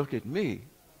 look at me,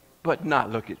 but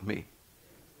not look at me.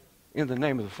 In the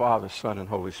name of the Father, Son, and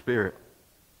Holy Spirit.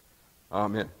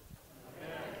 Amen.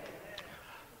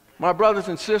 My brothers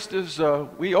and sisters,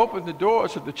 we opened the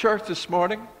doors of the church this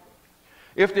morning.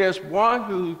 If there's one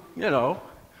who,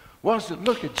 wants to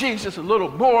look at Jesus a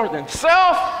little more than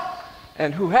self,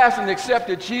 and who hasn't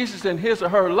accepted Jesus in his or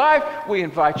her life, we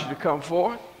invite you to come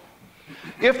forward.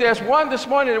 If there's one this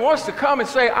morning that wants to come and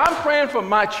say, I'm praying for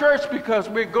my church because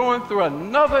we're going through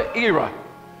another era,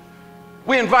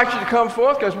 we invite you to come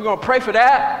forth because we're going to pray for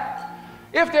that.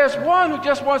 If there's one who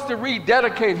just wants to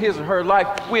rededicate his or her life,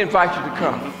 we invite you to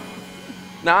come.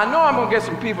 Now, I know I'm going to get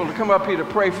some people to come up here to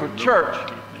pray for church.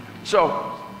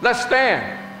 So let's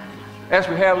stand as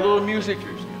we have a little music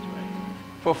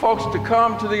for folks to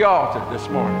come to the altar this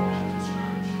morning.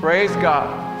 Praise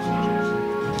God.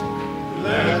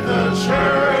 Let the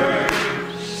church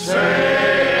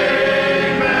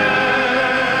say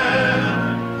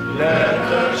amen. Let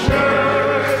the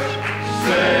church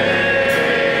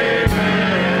say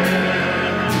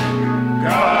amen.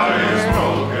 God is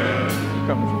spoken.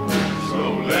 So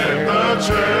let the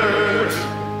church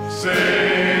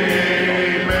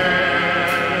say amen.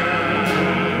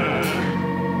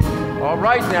 All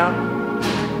right now.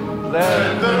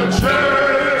 Let the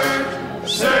church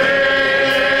say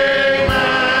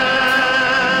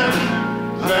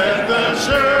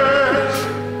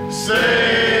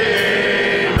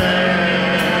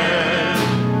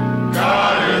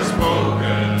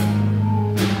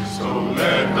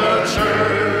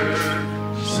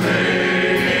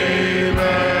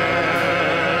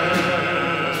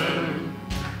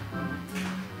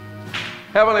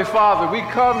Heavenly Father, we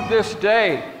come this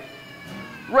day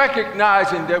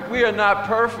recognizing that we are not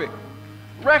perfect,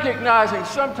 recognizing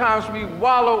sometimes we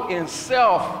wallow in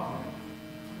self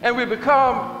and we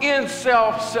become in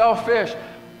selfish.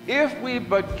 If we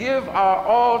but give our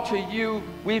all to you,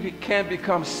 we can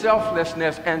become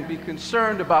selflessness and be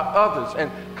concerned about others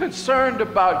and concerned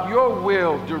about your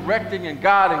will directing and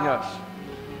guiding us.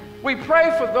 We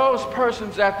pray for those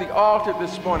persons at the altar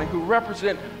this morning who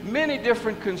represent many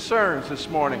different concerns this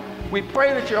morning. We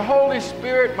pray that your Holy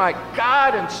Spirit might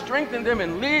guide and strengthen them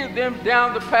and lead them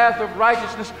down the path of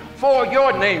righteousness for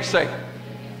your name's sake.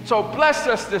 So bless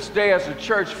us this day as a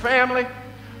church family.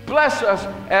 Bless us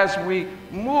as we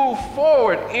move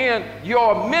forward in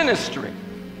your ministry.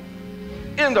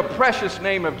 In the precious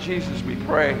name of Jesus we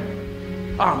pray.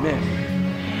 Amen.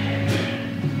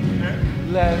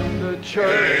 Let the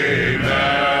church.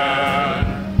 Amen.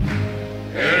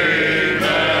 Amen.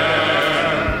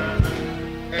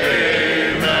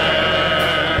 Amen.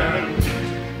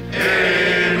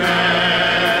 Amen.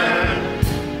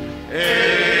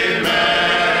 Amen.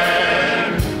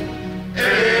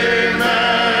 Amen.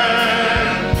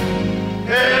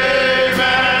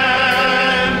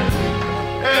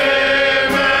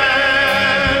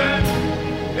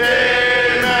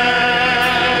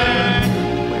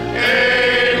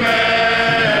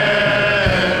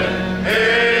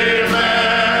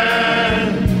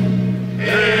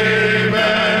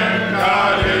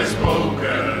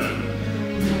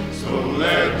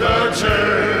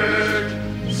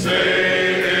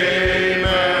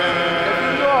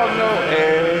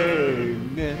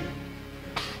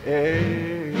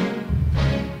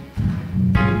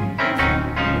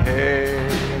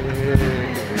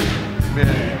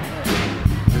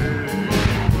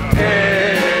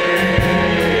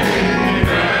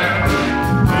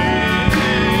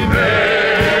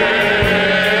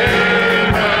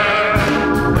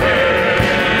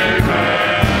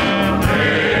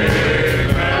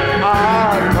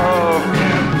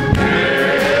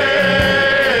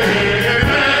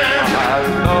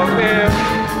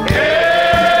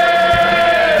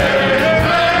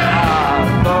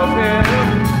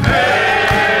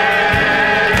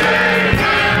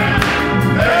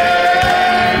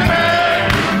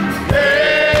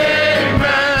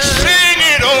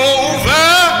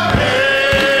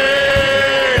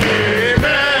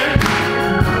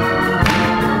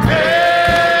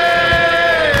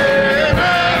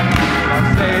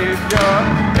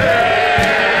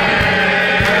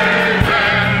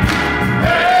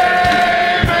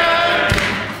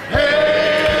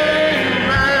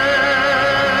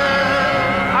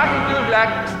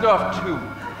 stuff too.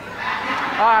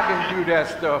 I can do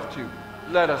that stuff too.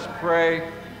 Let us pray.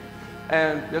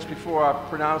 And just before I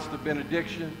pronounce the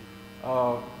benediction,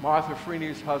 Martha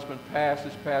Freeney's husband passed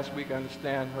this past week. I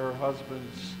understand her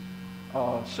husband's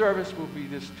service will be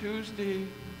this Tuesday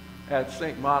at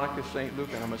St. Monica, St. Luke,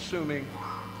 and I'm assuming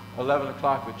 11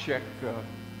 o'clock. We'll check the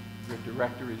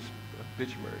directory's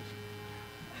obituaries.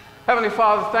 Heavenly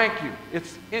Father, thank you.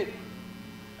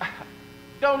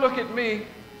 Don't look at me.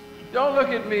 Don't look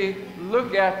at me.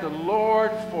 Look at the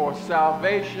Lord for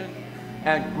salvation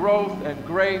and growth and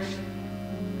grace.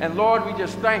 And Lord, we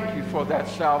just thank you for that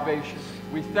salvation.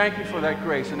 We thank you for that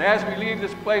grace. And as we leave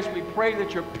this place, we pray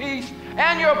that your peace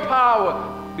and your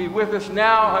power be with us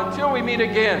now until we meet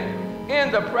again. In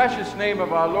the precious name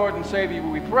of our Lord and Savior,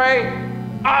 we pray.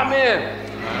 Amen.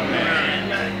 Amen.